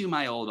went to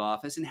my old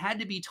office and had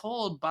to be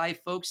told by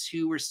folks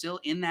who were still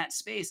in that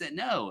space that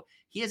no,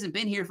 he hasn't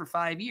been here for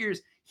 5 years.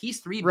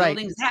 He's 3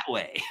 buildings that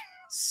way.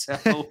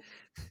 So,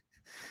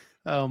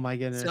 oh my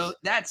goodness. So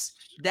that's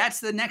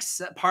the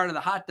next part of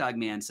the hot dog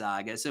man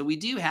saga. So we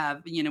do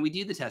have, we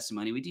do the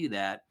testimony, we do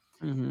that.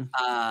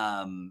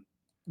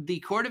 The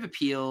Court of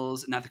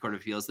Appeals, not the Court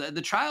of Appeals,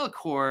 the trial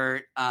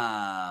court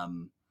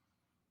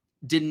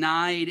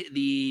denied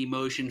the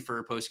motion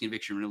for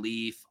post-conviction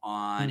relief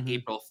on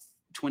April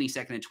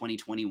 22nd of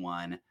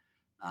 2021.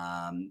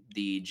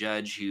 The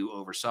judge who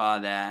oversaw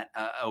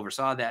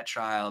that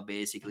trial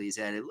basically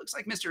said, it looks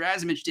like Mr.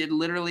 Razumich did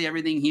literally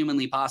everything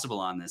humanly possible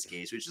on this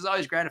case, which is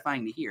always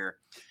gratifying to hear.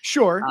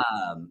 Sure.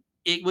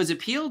 It was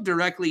appealed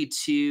directly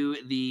to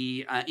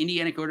the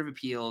Indiana Court of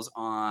Appeals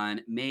on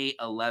May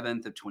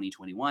 11th of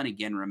 2021.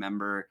 Again,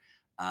 remember,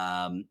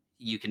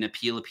 you can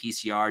appeal a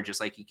PCR just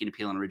like you can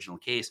appeal an original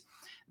case.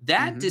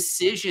 That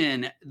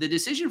decision, the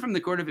decision from the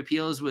Court of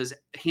Appeals was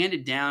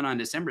handed down on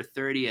December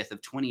 30th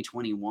of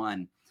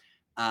 2021.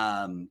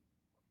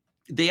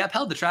 They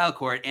upheld the trial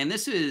court, and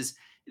this is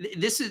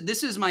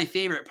my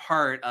favorite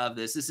part of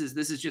this. This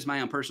is just my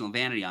own personal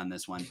vanity on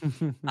this one.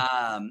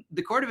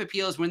 The Court of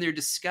Appeals, when they're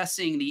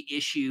discussing the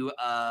issue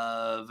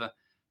of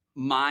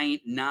my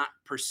not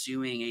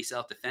pursuing a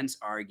self-defense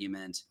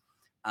argument,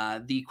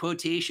 the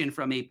quotation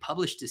from a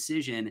published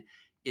decision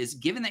is,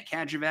 given that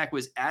Kadrovac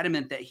was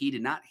adamant that he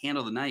did not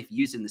handle the knife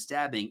used in the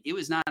stabbing, it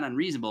was not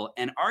unreasonable,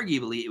 and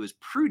arguably it was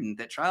prudent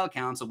that trial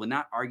counsel would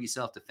not argue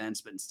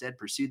self-defense, but instead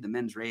pursued the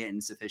mens rea and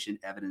insufficient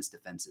evidence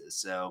defenses.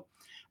 So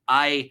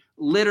I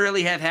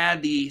literally have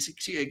had the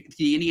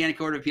Indiana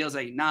Court of Appeals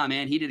like, nah,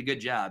 man, he did a good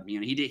job.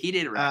 He did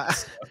it right.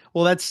 So.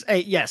 Well, that's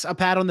yes, a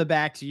pat on the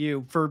back to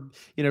you for,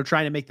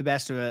 trying to make the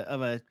best of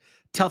a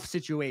tough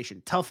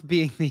situation. Tough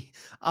being the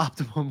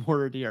optimum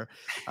word here.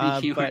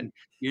 But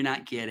you're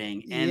not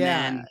kidding.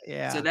 And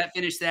so that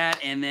finished that.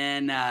 And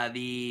then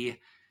the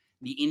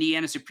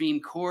Indiana Supreme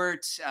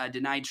Court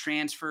denied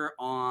transfer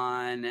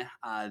on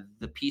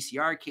the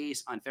PCR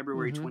case on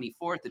February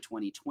 24th of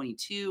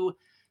 2022.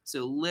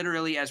 So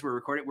literally, as we're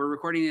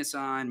recording this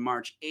on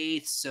March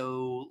 8th.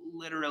 So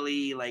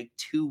literally like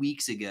 2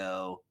 weeks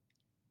ago,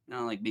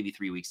 like maybe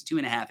 3 weeks,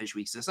 2.5-ish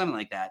weeks, or something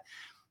like that.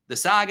 The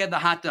saga of the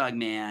hot dog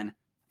man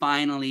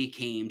finally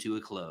came to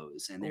a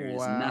close, and there is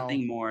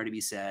nothing more to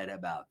be said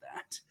about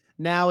that.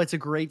 Now it's a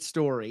great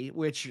story,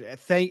 which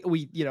thank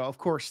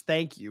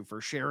you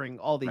for sharing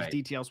all these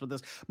details with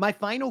us. My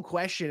final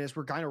question, as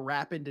we're kind of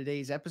wrapping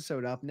today's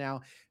episode up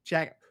now,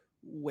 Jack,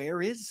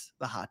 where is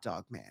the hot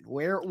dog man?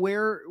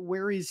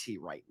 Where is he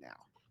right now?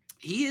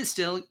 He is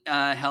still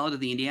held at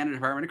the Indiana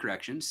Department of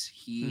Corrections.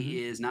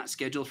 He is not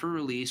scheduled for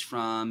release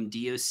from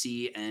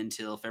DOC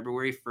until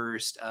February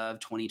 1st of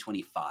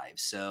 2025.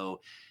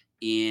 So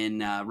in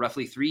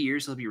roughly 3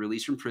 years, he'll be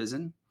released from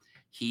prison.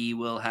 He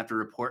will have to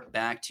report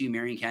back to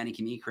Marion County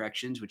Community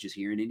Corrections, which is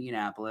here in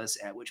Indianapolis,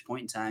 at which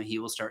point in time he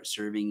will start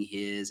serving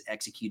his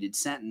executed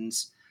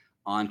sentence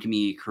on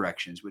community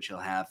corrections, which he'll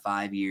have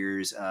 5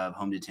 years of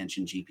home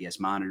detention GPS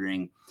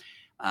monitoring.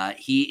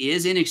 He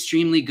is in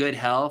extremely good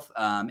health.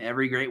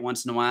 Every great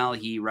once in a while,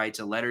 he writes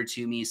a letter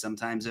to me.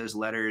 Sometimes those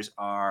letters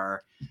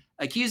are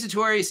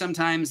accusatory.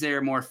 Sometimes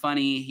they're more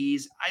funny.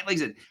 Like I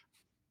said,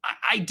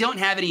 I don't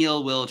have any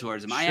ill will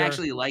towards him. Sure. I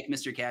actually like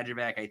Mr.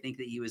 Kadrovac. I think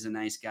that he was a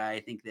nice guy.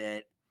 I think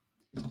that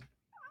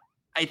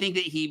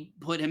he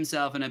put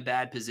himself in a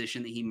bad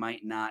position that he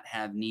might not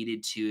have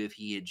needed to if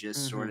he had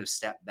just sort of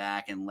stepped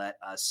back and let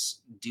us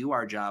do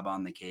our job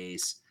on the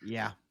case.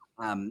 Yeah.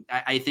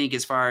 I think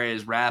as far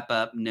as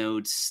wrap-up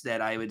notes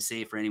that I would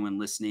say for anyone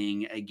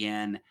listening,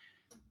 again,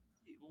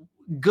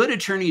 good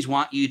attorneys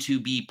want you to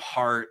be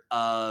part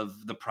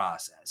of the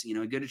process.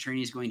 A good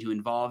attorney is going to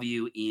involve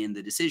you in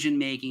the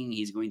decision-making.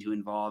 He's going to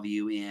involve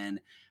you in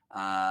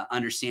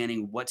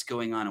understanding what's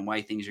going on and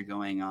why things are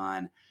going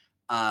on.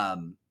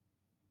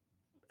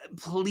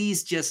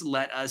 Please just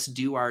let us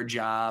do our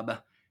job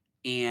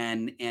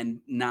and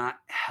not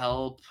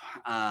help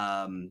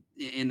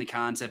in the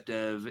concept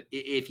of,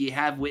 if you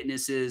have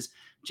witnesses,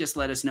 just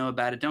let us know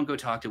about it. Don't go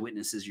talk to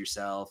witnesses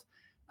yourself.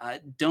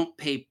 Don't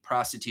pay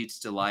prostitutes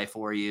to lie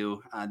for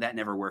you. That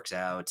never works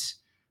out.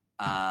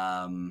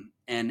 And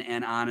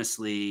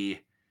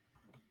honestly,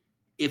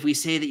 if we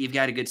say that you've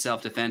got a good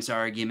self-defense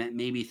argument,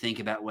 maybe think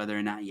about whether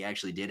or not you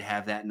actually did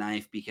have that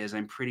knife, because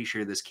I'm pretty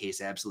sure this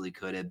case absolutely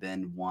could have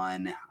been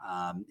won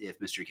if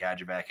Mr.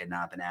 Kadrovac had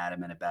not been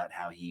adamant about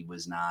how he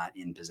was not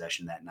in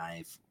possession of that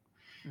knife.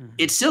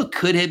 It still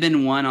could have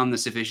been won on the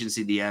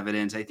sufficiency of the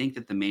evidence. I think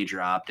that the major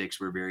optics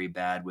were very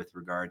bad with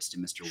regards to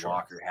Mr.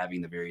 Walker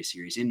having the very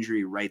serious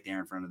injury right there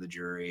in front of the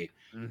jury,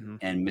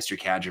 and Mr.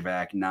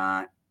 Kadrovac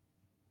not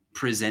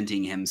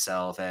presenting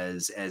himself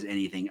as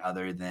anything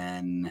other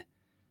than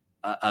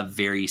a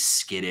very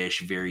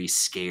skittish, very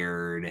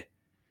scared,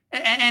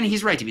 and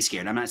he's right to be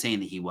scared. I'm not saying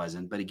that he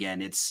wasn't, but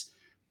again,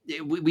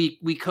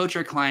 we coach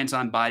our clients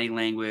on body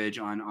language,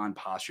 on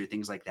posture,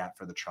 things like that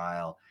for the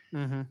trial.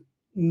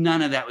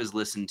 None of that was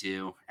listened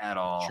to at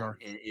all.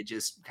 It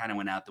just kind of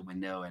went out the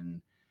window,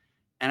 and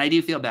I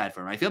do feel bad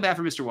for him. I feel bad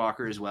for Mr.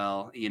 Walker as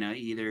well. You know,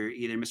 either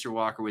Mr.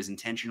 Walker was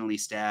intentionally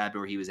stabbed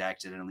or he was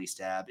accidentally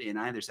stabbed. In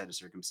either set of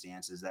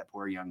circumstances, that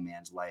poor young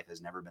man's life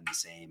has never been the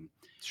same.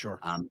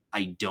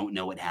 I don't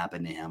know what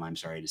happened to him, I'm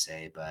sorry to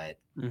say, but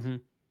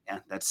yeah,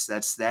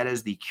 that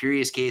is the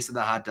curious case of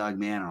the hot dog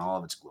man in all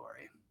of its glory.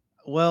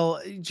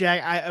 Well,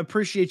 Jack, I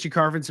appreciate you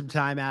carving some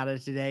time out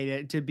of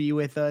today to be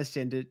with us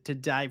and to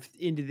dive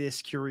into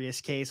this curious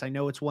case. I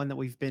know it's one that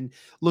we've been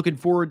looking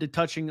forward to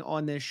touching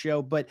on this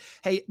show, but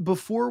hey,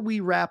 before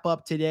we wrap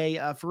up today,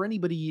 for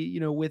anybody,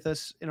 you know, with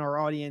us in our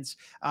audience,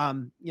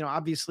 you know,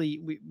 obviously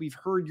we've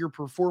heard your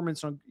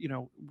performance on, you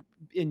know,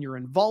 in your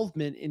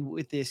involvement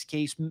with this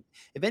case.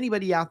 If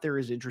anybody out there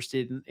is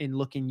interested in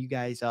looking you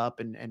guys up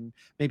and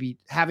maybe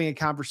having a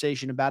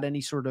conversation about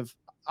any sort of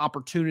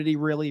opportunity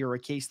really, or a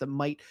case that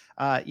might,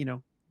 you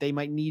know, they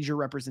might need your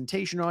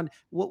representation on,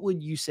 what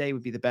would you say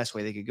would be the best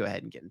way they could go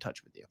ahead and get in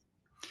touch with you?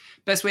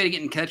 Best way to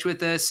get in touch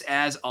with us,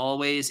 as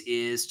always,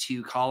 is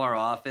to call our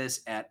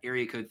office at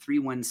area code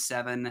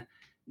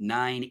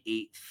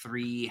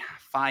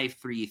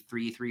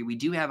 317-983-5333. We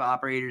do have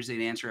operators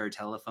that answer our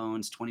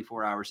telephones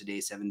 24 hours a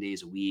day, 7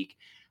 days a week.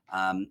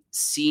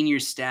 Senior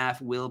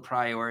staff will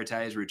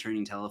prioritize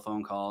returning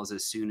telephone calls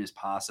as soon as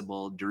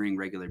possible during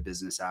regular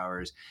business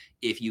hours.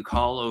 If you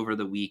call over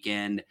the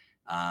weekend,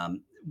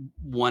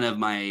 one of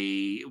my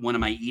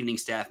evening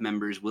staff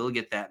members will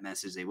get that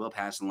message. They will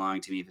pass it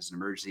along to me. If it's an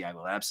emergency, I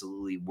will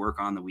absolutely work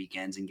on the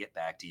weekends and get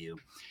back to you.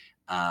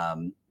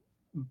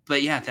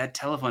 But yeah, that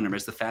telephone number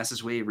is the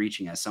fastest way of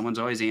reaching us. Someone's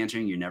always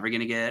answering. You're never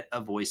going to get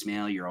a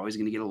voicemail. You're always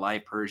going to get a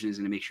live person who's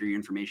going to make sure your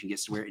information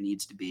gets to where it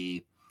needs to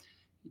be.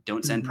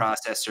 Don't send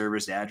process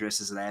servers to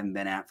addresses that I haven't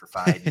been at for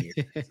 5 years.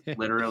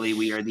 Literally,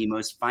 we are the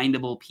most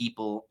findable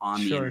people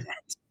on the internet.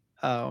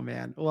 Oh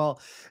man.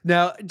 Well,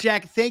 now,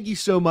 Jack, thank you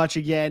so much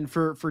again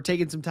for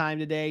taking some time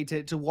today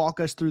to walk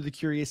us through the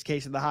curious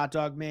case of the hot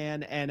dog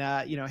man.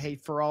 And, you know, hey,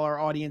 for all our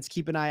audience,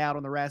 keep an eye out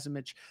on the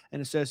Razumich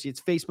and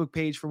Associates Facebook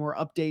page for more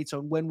updates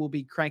on when we'll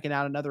be cranking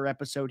out another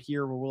episode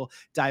here where we'll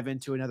dive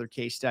into another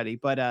case study.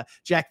 But,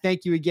 Jack,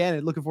 thank you again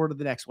and looking forward to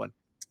the next one.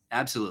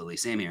 Absolutely.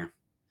 Same here.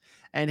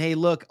 And hey,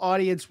 look,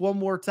 audience, one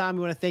more time,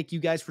 we want to thank you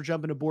guys for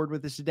jumping aboard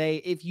with us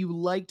today. If you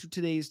liked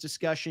today's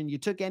discussion, you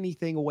took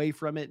anything away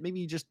from it, maybe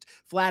you just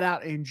flat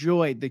out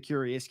enjoyed the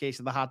curious case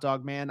of the hot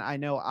dog man. I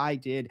know I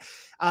did.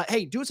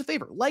 Hey, do us a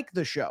favor, like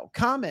the show,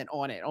 comment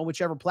on it on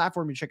whichever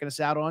platform you're checking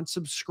us out on,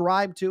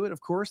 subscribe to it, of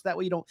course, that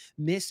way you don't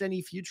miss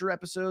any future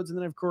episodes. And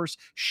then, of course,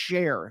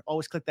 share.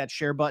 Always click that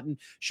share button.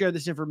 Share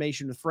this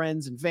information with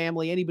friends and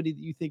family, anybody that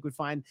you think would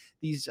find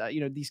these,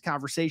 you know, these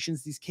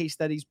conversations, these case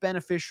studies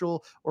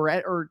beneficial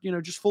or you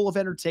know, just full of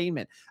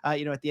entertainment.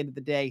 You know, at the end of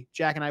the day,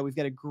 Jack and I, we've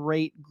got a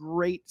great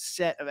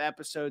set of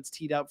episodes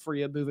teed up for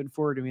you moving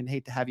forward. And we'd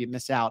hate to have you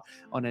miss out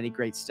on any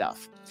great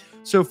stuff.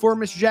 So for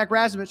Mr. Jack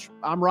Razumich,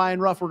 I'm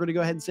Ryan Ruff. We're going to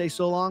go ahead and say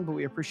so long, but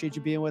we appreciate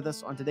you being with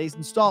us on today's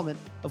installment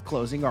of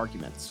Closing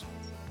Arguments.